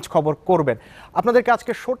খোঁজ খবর করবেন। আপনাদেরকে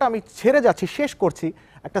আজকে শোটা আমি ছেড়ে যাচ্ছি, শেষ করছি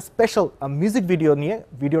একটা স্পেশাল মিউজিক ভিডিও নিয়ে।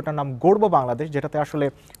 ভিডিওটার নাম গড়ব বাংলাদেশ, যেটাতে আসলে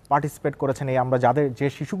পার্টিসিপেট করেছেন এই আমরা যে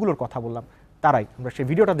শিশুগুলোর কথা বললাম তারাই। আমরা সেই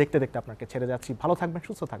ভিডিওটা দেখতে দেখতে আপনাকে ছেড়ে যাচ্ছি। ভালো থাকবেন,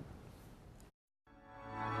 সুস্থ থাকবেন।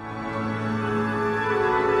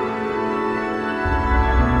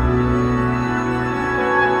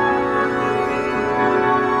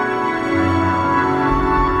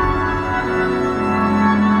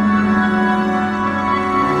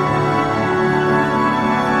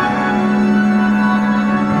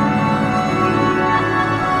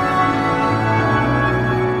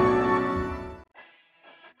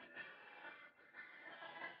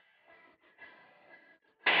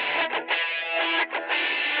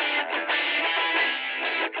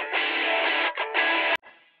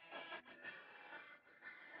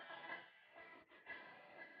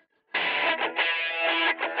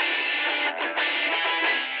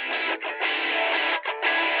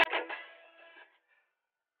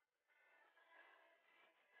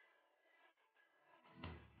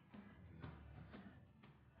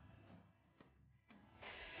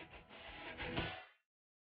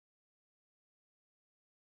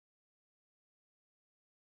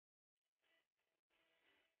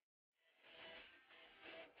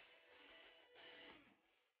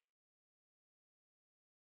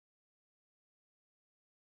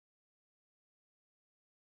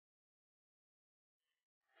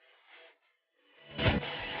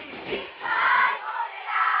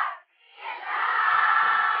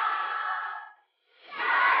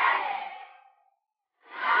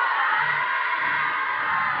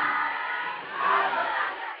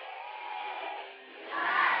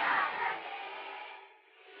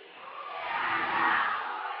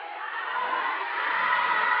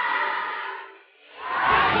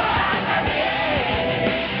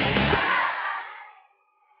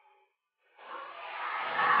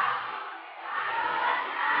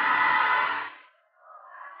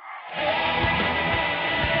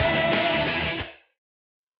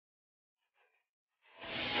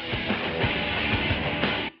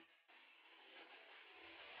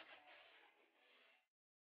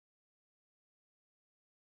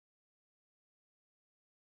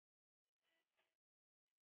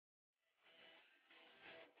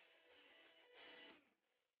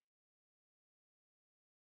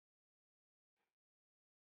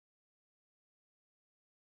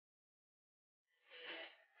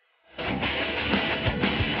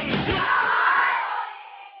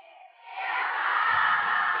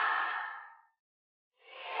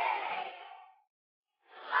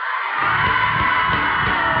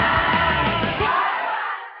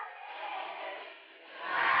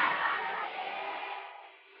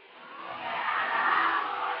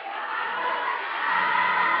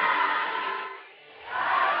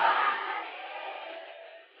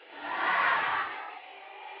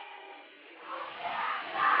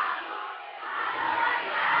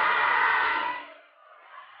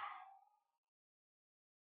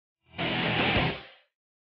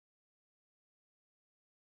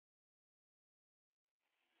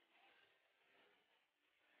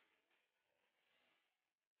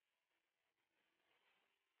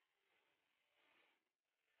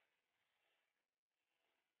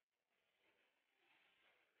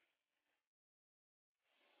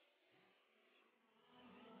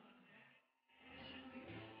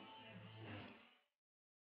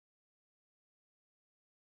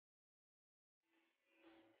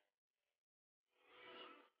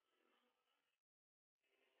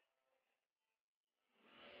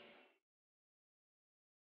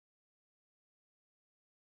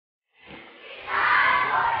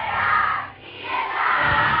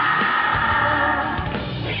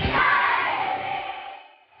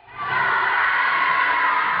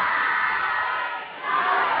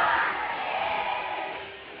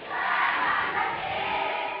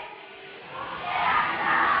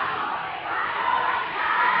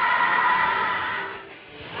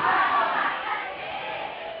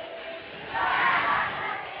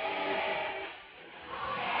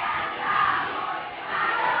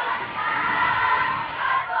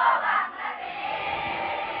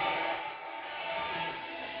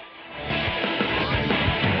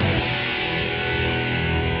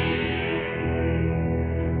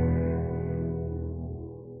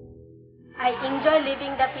 enjoy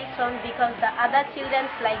living the peace zone because the other children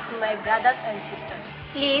like my brothers and sisters.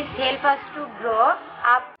 Please help us to grow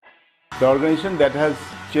up. The organization that has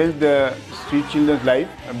changed the street children's life,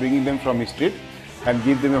 bringing them from street and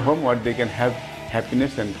give them a home where they can have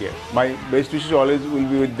happiness and care. My best wishes always will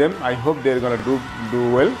be with them. I hope they're going to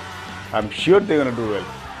do well. I'm sure they're going to do well.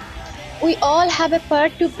 We all have a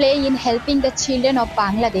part to play in helping the children of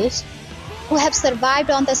Bangladesh who have survived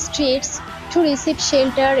on the streets to receive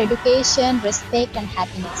shelter, education, respect and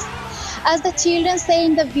happiness. As the children say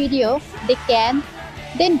in the video, they can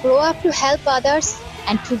then grow up to help others,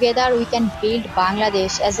 and together we can build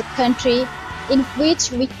Bangladesh as a country in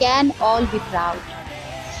which we can all be proud.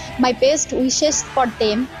 My best wishes for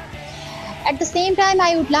them. At the same time,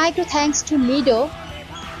 I would like to thanks to Lido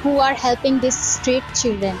who are helping these street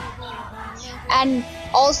children, and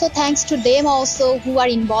also thanks to them also who are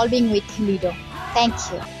involving with Lido. Thank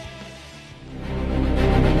you.